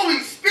Holy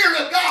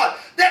Spirit of God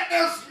that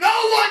there's no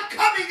one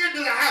coming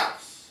into the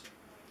house.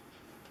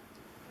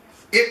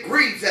 It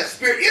grieves that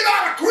spirit. It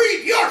ought to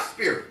grieve your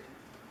spirit.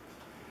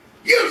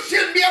 You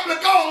shouldn't be able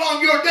to go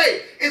along your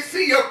day and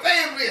see your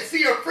family and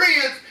see your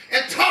friends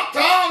and talk to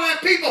all them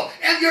people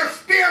and your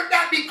spirit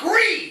not be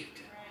grieved.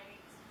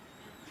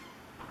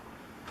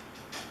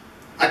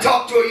 I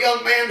talked to a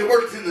young man who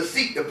works in the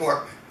seat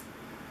department.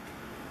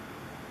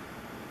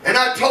 And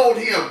I told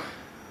him,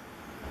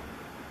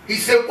 he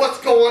said, what's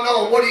going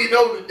on? What do you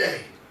know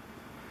today?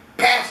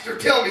 Pastor,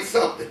 tell me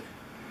something.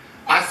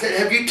 I said,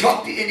 have you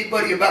talked to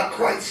anybody about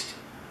Christ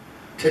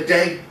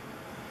today?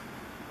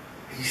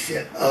 He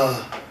said,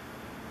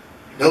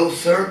 no,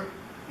 sir,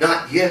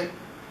 not yet.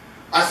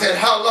 I said,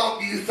 how long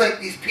do you think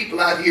these people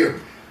out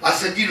here? I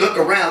said, you look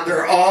around,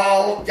 they're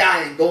all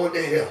dying, going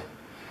to hell.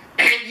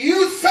 And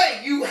you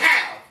say you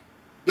have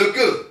the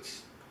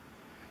goods.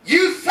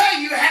 You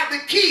say you have the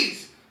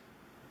keys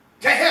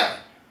to heaven.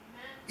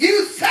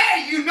 You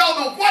say you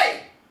know the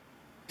way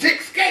to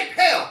escape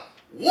hell.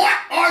 What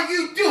are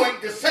you doing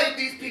to save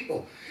these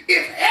people?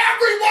 If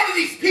every one of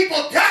these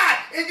people died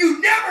and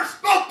you never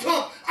spoke to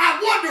them,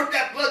 I wonder if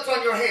that blood's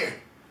on your hand.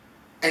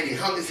 And he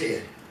hung his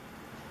head.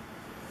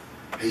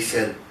 He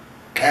said,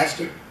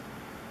 Pastor,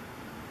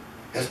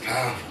 that's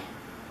powerful.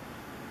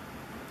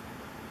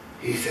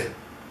 He said,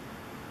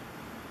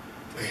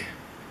 man,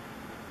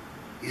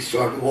 he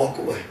started to walk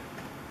away.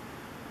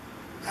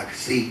 I could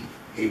see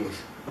he was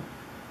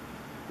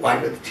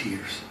wiping the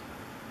tears.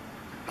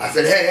 I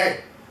said,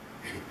 hey.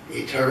 And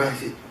he turned around and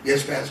said,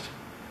 yes, Pastor.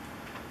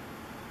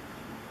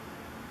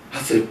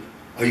 I said,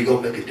 are you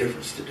going to make a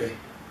difference today?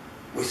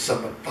 With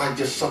somebody. Find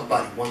just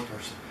somebody, one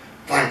person.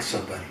 Find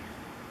somebody.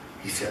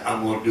 He said,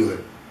 I'm going to do it.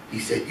 He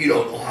said, you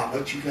don't know how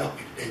much you helped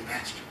me today,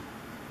 Pastor.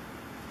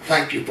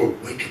 Thank you for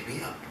waking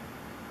me up.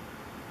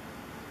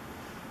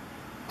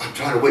 I'm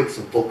trying to wake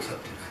some folks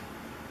up tonight.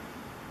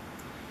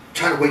 I'm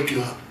trying to wake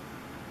you up.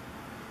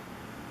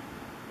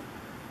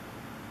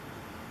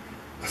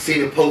 I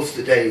seen a post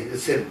today that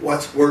said,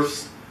 what's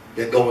worse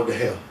than going to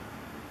hell?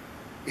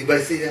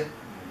 Anybody see that?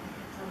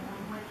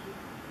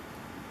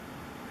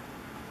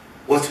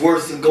 What's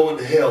worse than going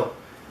to hell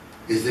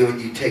is that when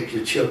you take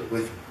your children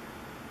with you.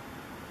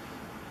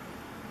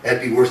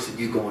 That'd be worse than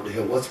you going to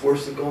hell. What's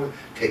worse than going?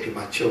 Taking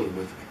my children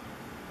with me.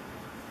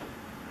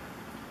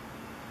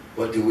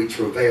 What do we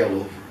travail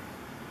over?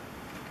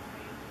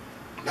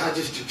 Not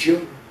just your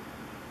children.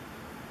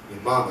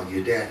 Your mama,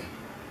 your daddy,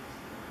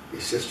 your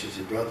sisters,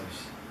 your brothers,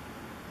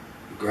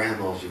 your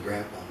grandmas, your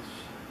grandpas.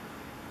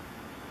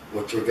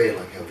 What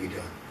travailing have we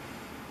done?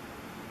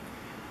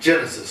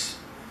 Genesis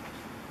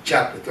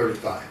chapter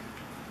 35.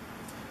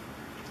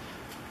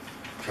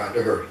 Trying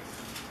to hurry.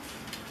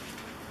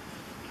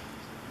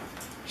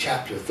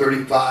 Chapter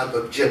 35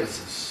 of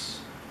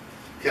Genesis.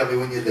 Tell me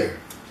when you're there.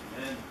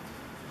 Amen.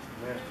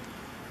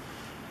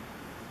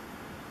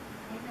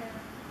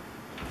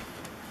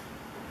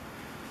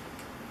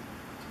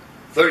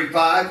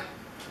 35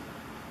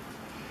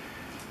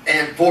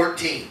 and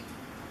 14.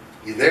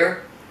 You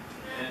there?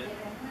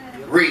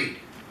 Amen. Read.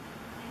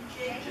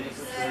 Jacob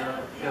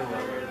settled the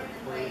word in the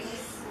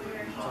place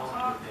where he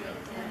talked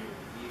with them.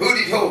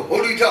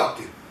 Who do you talk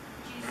to?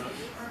 Jesus.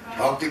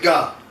 Talk to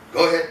God.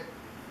 Go ahead.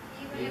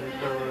 Even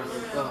though it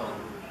was stone,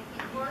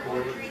 and he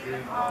poured the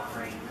drink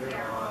offering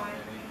thereon,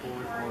 and he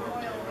poured oil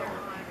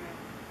thereon.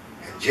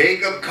 And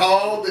Jacob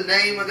called the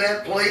name of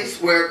that place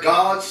where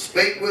God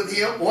spake with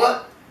him,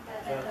 what?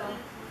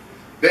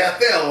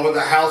 Bethel, or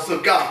the house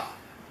of God.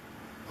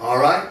 All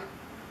right?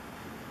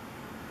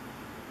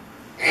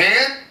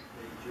 And?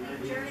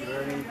 The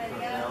journey from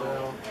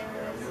Bethel,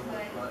 there was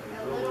what,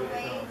 a little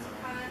way to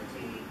come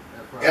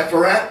to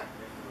Ephrath,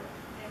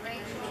 and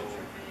Rachel.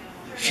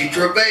 she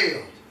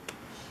travailed.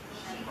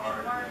 She had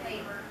hard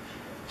labor.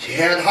 She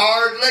had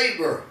hard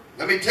labor.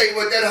 Let me tell you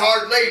what that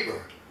hard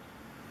labor.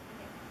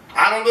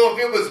 I don't know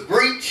if it was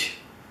breech.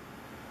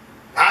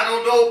 I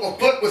don't know if a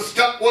foot was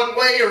stuck one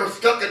way or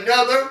stuck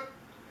another.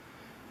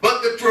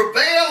 But the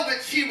travail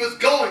that she was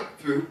going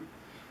through,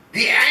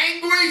 the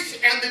anguish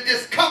and the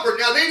discomfort.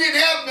 Now they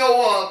didn't have no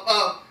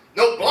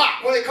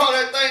block. What do they call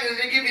that thing that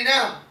they give you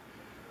now?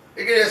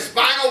 They get a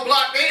spinal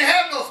block. They didn't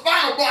have no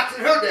spinal blocks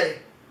in her day.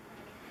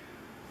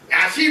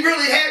 Now she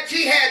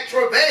had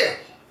travail.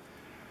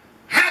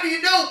 How do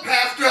you know,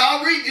 Pastor?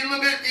 I'll read you a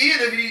little bit at the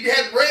end if you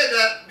hadn't read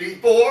that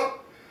before.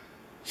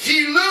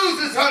 She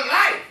loses her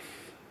life.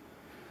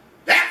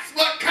 That's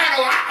what kind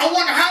of, I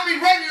wonder how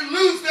many ready to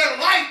lose their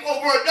life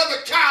over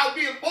another child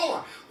being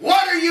born.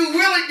 What are you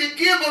willing to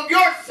give of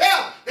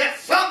yourself that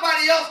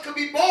somebody else could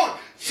be born?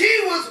 She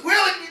was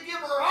willing to give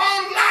her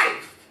own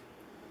life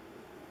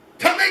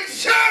to make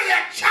sure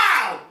that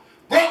child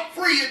broke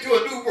free into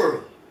a new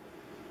world.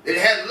 It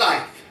had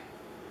life.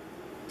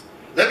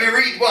 Let me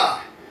read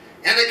why.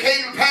 And it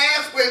came to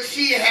pass when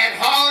she had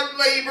hard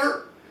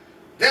labor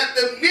that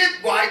the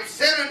midwife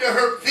said unto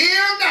her,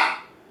 Fear not,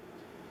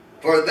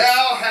 for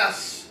thou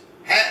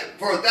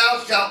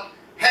shalt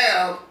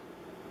have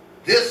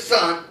this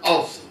son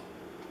also.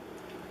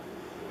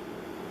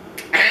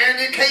 And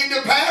it came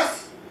to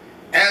pass,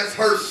 as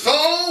her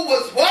soul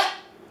was what?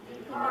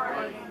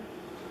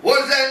 What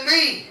does that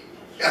mean?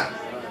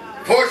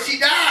 For she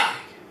died,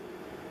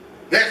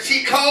 that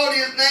she called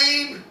his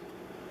name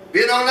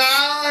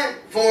Benoni,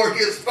 for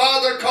his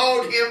father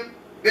called him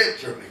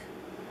Benjamin.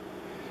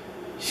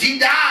 She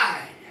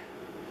died.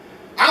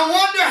 I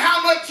wonder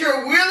how much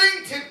you're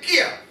willing to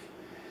give.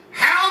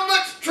 How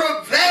much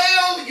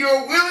travail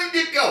you're willing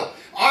to go.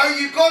 Are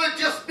you going to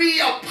just be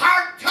a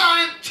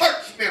part-time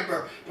church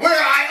member where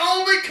I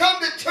only come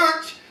to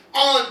church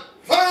on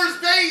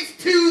Thursdays,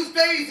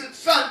 Tuesdays, and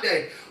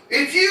Sunday?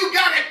 If you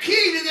got a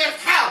key to this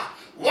house,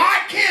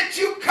 why can't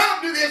you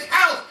come to this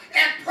house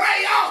and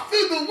pray all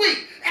through the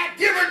week at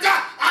different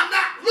times? I'm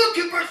not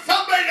looking for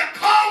somebody to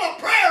call a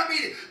prayer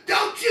meeting.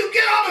 Don't you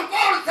get on the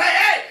phone and say,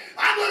 hey,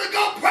 I'm going to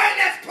go pray,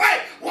 let's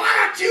pray. Why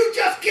don't you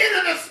just get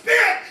in the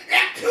Spirit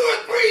and two or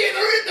three that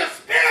are in the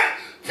Spirit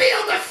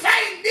feel the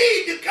same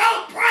need to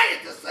go pray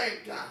at the same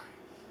time?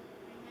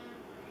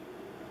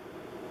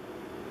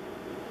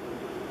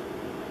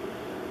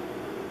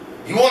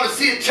 You want to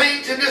see a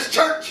change in this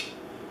church?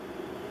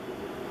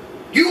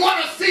 You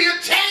want to see a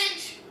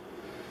change?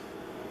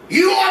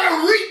 You ought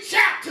to reach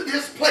out to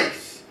this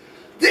place.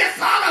 This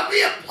ought to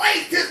be a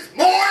place that's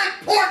more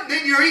important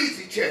than your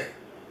easy chair.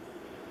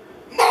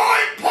 More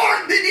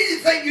important than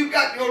anything you've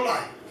got in your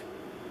life.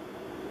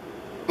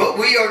 But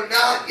we are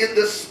not in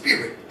the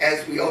Spirit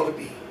as we ought to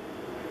be.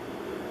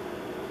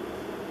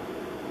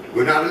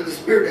 We're not in the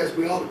Spirit as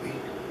we ought to be.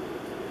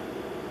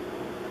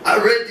 I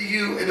read to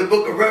you in the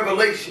book of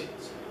Revelations.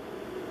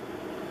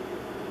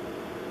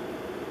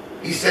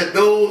 He said,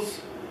 those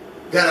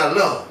that I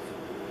love,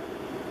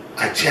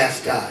 I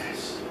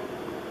chastise.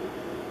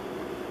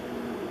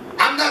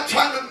 I'm not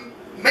trying to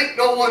make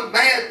no one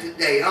mad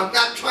today. I'm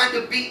not trying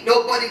to beat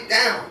nobody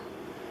down.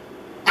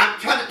 I'm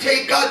trying to tell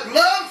you God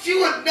loves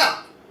you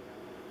enough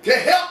to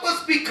help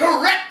us be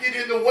corrected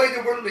in the way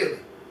that we're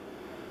living.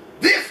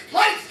 This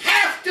place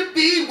has to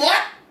be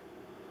what?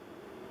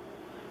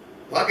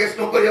 Well, I guess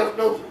nobody else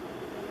knows it.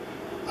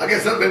 I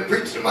guess I've been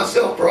preaching to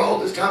myself for all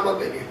this time I've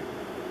been here.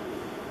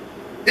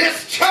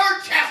 This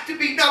church has to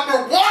be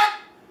number one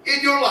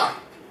in your life.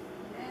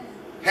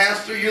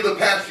 Pastor, you're the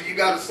pastor. You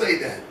got to say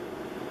that.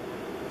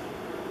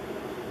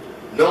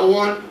 No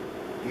one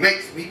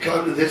makes me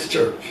come to this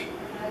church.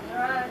 That's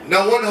right.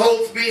 No one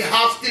holds me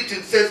hostage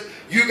and says,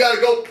 you got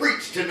to go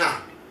preach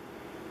tonight.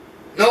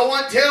 No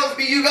one tells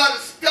me you got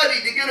to study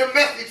to get a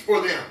message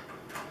for them.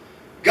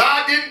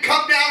 God didn't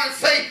come down and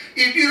say,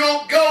 if you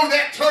don't go to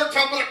that church,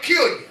 I'm going to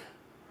kill you.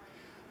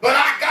 But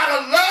I got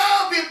a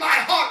love in my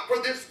heart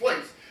for this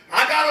place.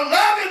 I got a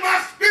love in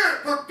my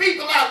spirit for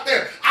people out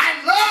there.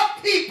 I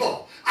love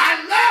people.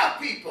 I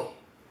love people.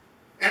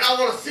 And I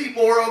want to see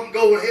more of them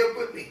go to heaven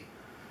with me.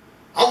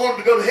 I want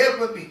them to go to heaven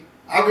with me.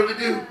 I really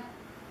do.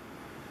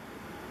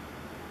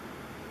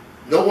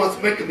 No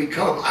one's making me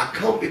come. I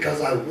come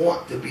because I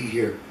want to be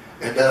here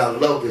and that I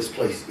love this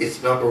place.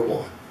 It's number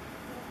one.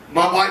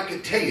 My wife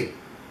can tell you,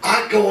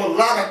 I go a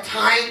lot of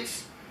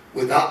times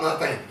without my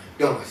family.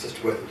 Don't I,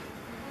 Sister Weatherly?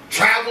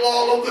 Travel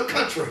all over the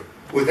country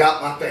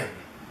without my family.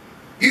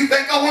 You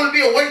think I want to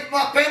be away from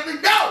my family?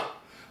 No.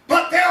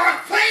 But there are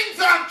things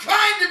that I'm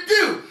trying to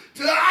do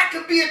so that I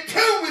can be in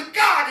tune with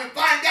God and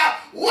find out,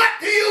 what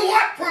do you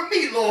want from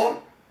me, Lord?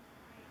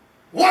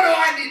 What do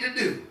I need to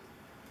do?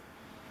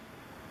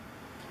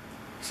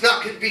 It's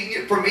not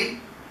convenient for me.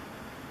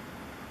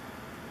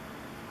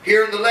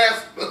 Here in the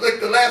last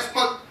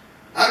month,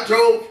 I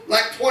drove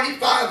like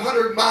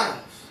 2,500 miles.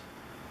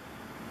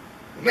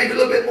 Maybe a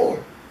little bit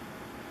more.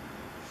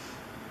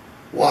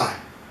 Why?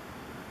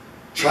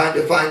 Trying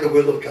to find the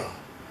will of God.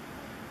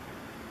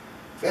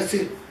 That's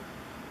it.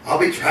 I'll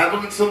be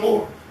traveling some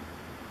more.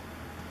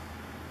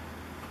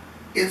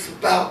 It's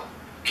about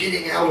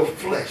getting out of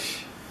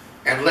flesh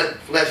and letting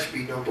flesh be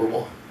number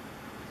one.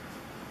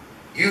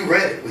 You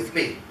read it with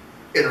me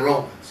in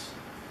Romans.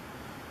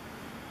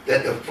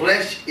 That the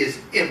flesh is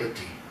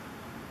enmity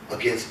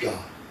against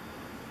God.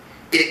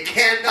 It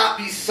cannot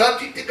be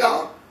subject to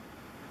God.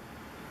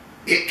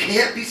 It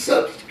can't be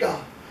subject to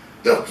God.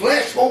 The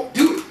flesh won't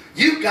do it.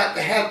 You've got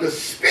to have the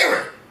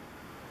Spirit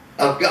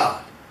of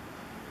God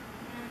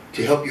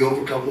to help you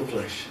overcome the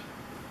flesh.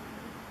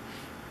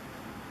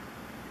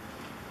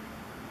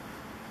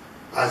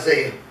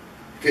 Isaiah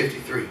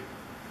 53.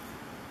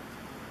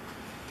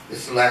 This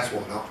is the last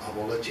one. I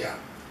won't let you out.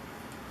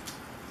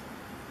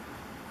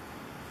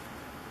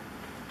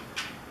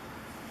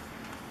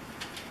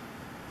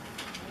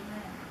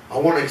 I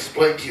want to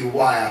explain to you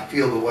why I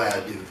feel the way I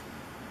do.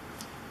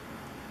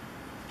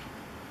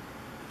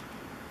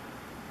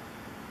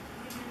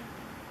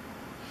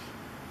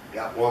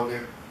 Got one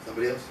there?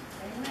 Somebody else?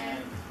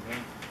 Amen.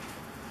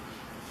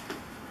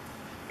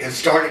 And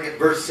starting at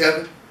verse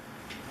 7,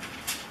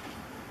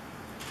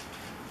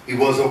 he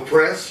was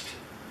oppressed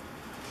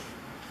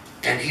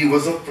and he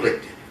was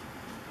afflicted,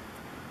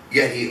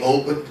 yet he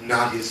opened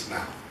not his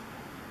mouth.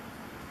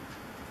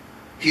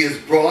 He is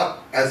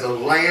brought as a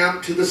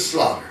lamb to the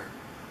slaughter,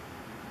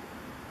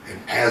 and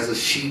as a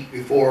sheep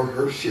before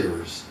her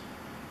shearers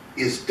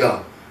is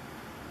dumb.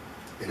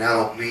 And I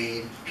don't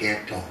mean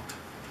can't talk.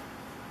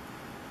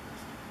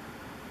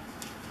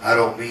 I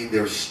don't mean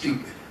they're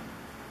stupid.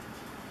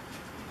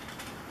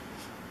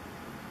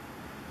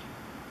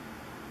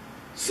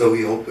 So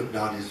he opened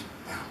not his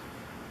mouth.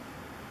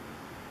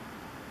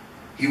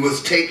 He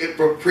was taken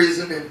from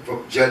prison and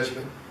from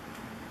judgment.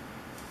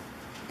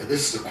 And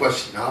this is the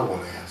question I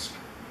want to ask.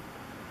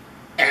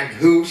 And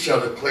who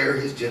shall declare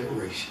his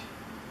generation?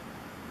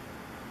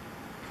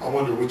 I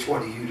wonder which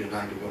one of you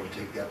tonight are going to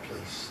take that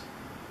place.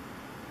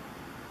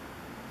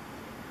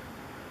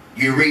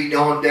 You read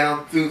on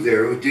down through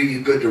there, it would do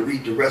you good to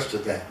read the rest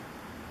of that.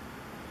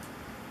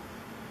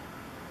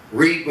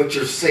 Read what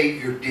your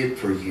Savior did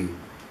for you.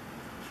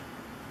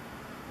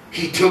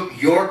 He took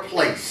your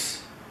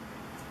place.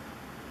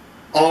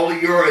 All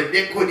of your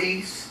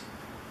iniquities,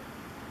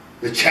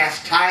 the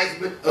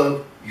chastisement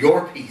of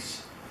your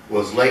peace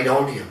was laid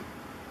on him.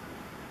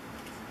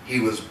 He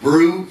was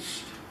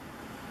bruised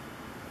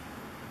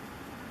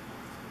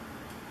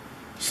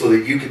so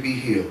that you could be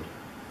healed.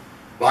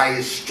 By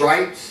his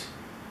stripes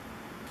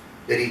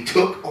that he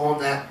took on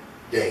that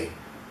day,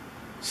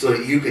 so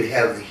that you could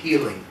have the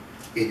healing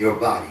in your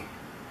body,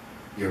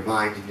 your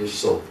mind, and your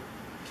soul.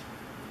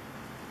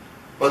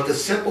 But the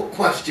simple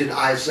question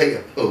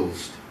Isaiah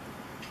posed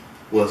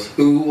was,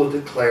 who will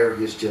declare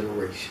his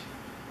generation?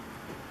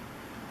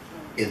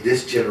 In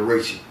this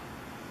generation,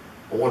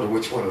 I wonder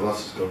which one of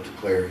us is going to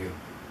declare him.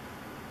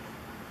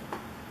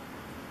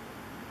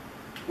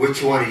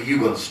 Which one are you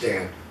going to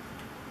stand?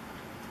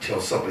 Tell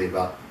somebody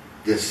about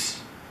this.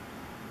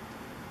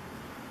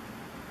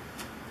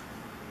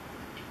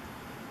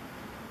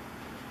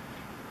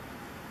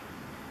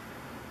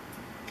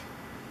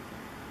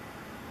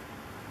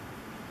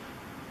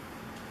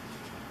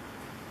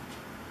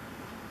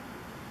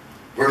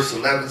 Verse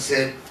 11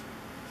 said,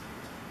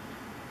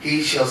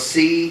 he shall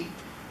see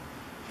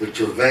the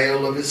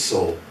travail of his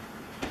soul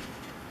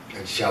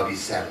and shall be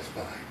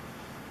satisfied.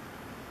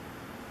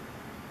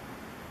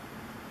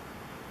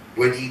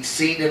 When he'd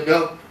seen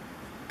enough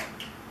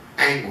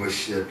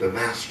anguish that the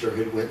master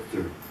had went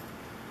through,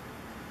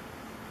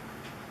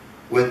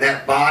 when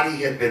that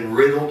body had been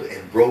riddled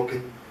and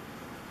broken,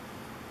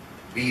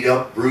 beat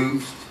up,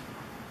 bruised.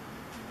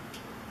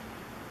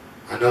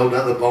 I know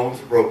none of the bones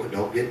are broken.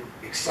 Don't get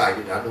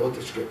excited. I know what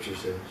the scripture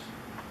says.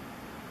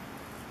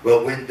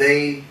 But when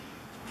they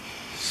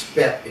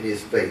spat in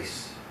his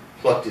face,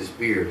 plucked his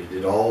beard, and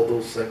did all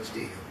those things to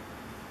him,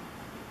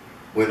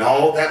 when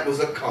all that was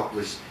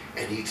accomplished,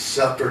 and he'd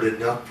suffered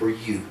enough for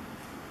you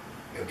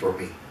and for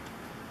me,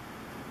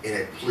 and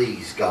it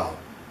pleased God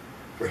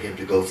for him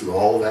to go through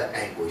all that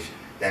anguish,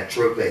 that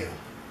travail,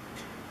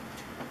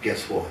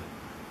 guess what?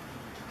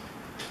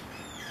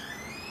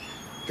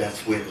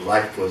 That's when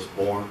life was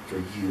born for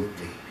you and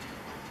me.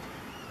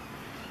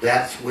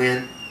 That's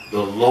when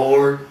the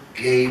Lord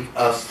gave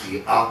us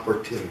the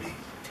opportunity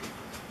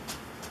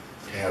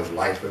to have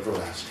life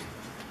everlasting.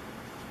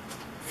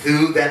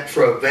 Through that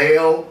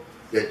travail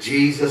that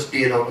Jesus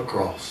did on the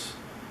cross,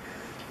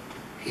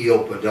 he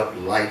opened up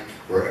life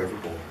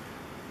forevermore.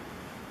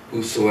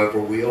 Whosoever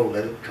will,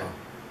 let him come.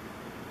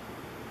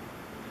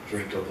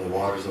 Drink of the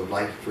waters of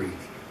life freely.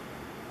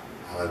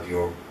 Out of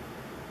your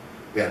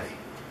belly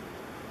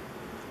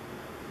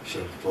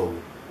shall flow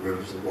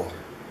rivers of water.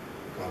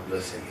 God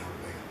bless that young man.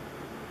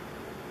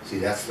 See,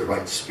 that's the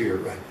right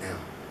spirit right now.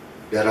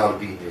 That ought to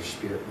be in your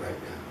spirit right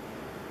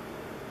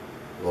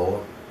now.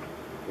 Lord,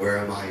 where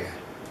am I at?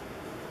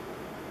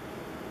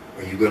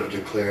 Are you going to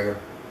declare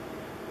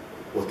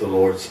what the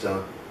Lord's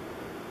done?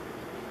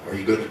 Are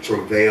you going to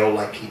travail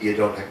like he did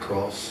on that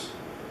cross?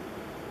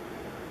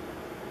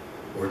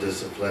 Or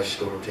does the flesh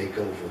going to take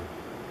over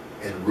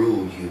and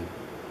rule you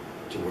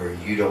to where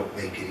you don't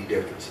make any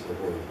difference in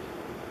the world?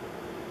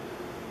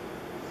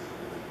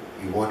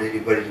 You want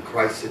anybody to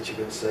Christ that you've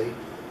been saved?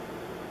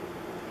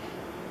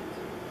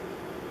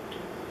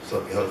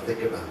 Something you ought to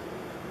think about.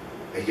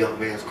 A young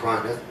man's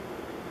crying.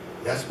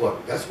 That's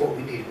what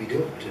we need to be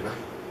doing tonight.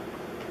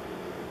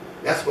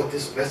 That's what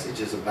this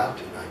message is about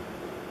tonight.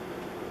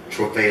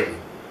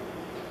 Travailing.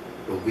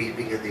 The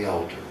weeping in the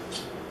altar.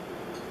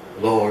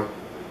 Lord,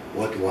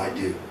 what do I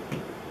do?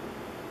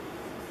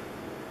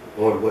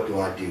 Lord, what do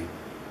I do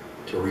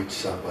to reach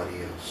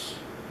somebody else?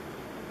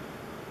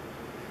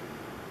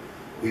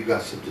 We've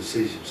got some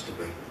decisions to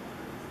make.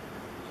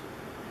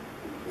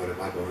 What am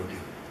I going to do?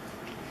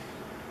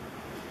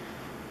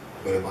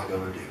 What am I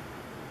going to do?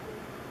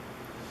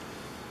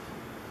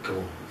 Come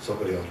on,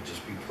 somebody ought to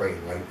just be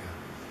praying right now.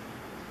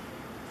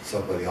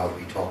 Somebody ought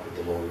to be talking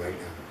to the Lord right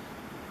now.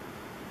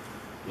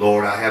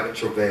 Lord, I haven't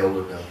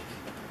travailed enough.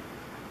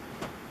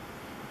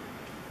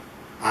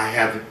 I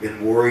haven't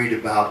been worried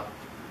about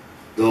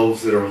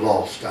those that are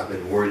lost. I've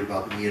been worried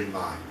about me and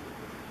mine.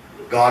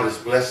 God has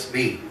blessed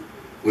me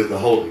with the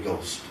Holy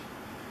Ghost.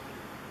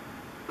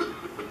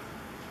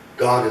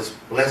 God has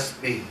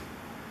blessed me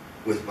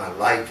with my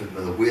life and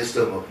with the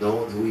wisdom of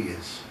knowing who he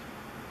is.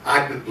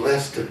 I've been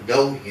blessed to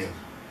know him,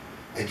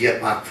 and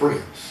yet my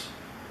friends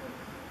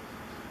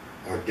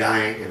are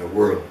dying in a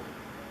world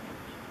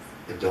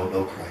that don't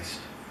know Christ.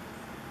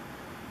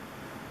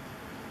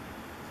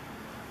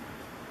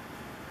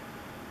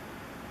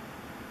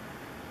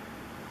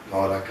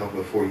 God, I come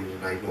before you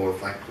tonight, Lord,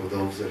 thankful for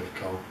those that have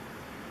come.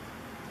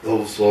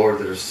 Those, Lord,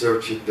 that are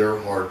searching their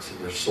hearts and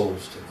their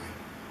souls tonight.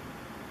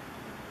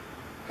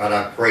 God,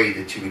 I pray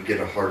that you would get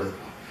a part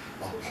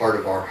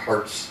of our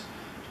hearts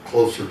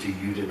closer to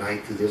you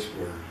tonight through this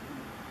word.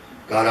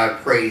 God, I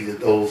pray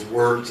that those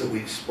words that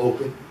we've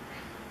spoken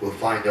will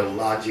find a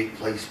lodging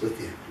place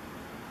within.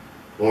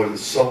 Lord, in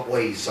some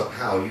way,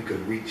 somehow, you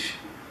can reach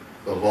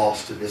the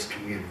lost in this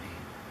community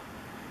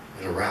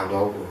and around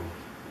our world.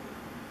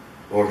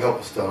 Lord, help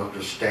us to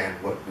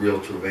understand what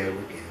real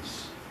travailing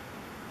is.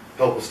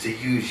 Help us to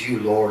use you,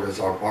 Lord, as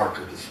our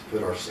marker to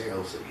put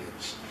ourselves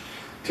against,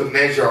 to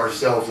measure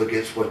ourselves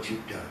against what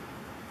you've done.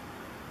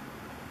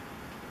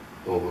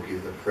 Lord, we'll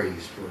give the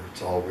praise for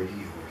it's already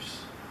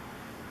yours.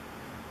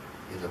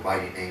 In the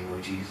mighty name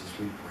of Jesus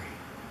we pray.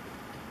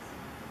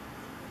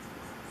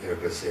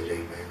 Everybody said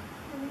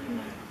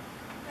amen.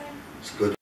 It's good.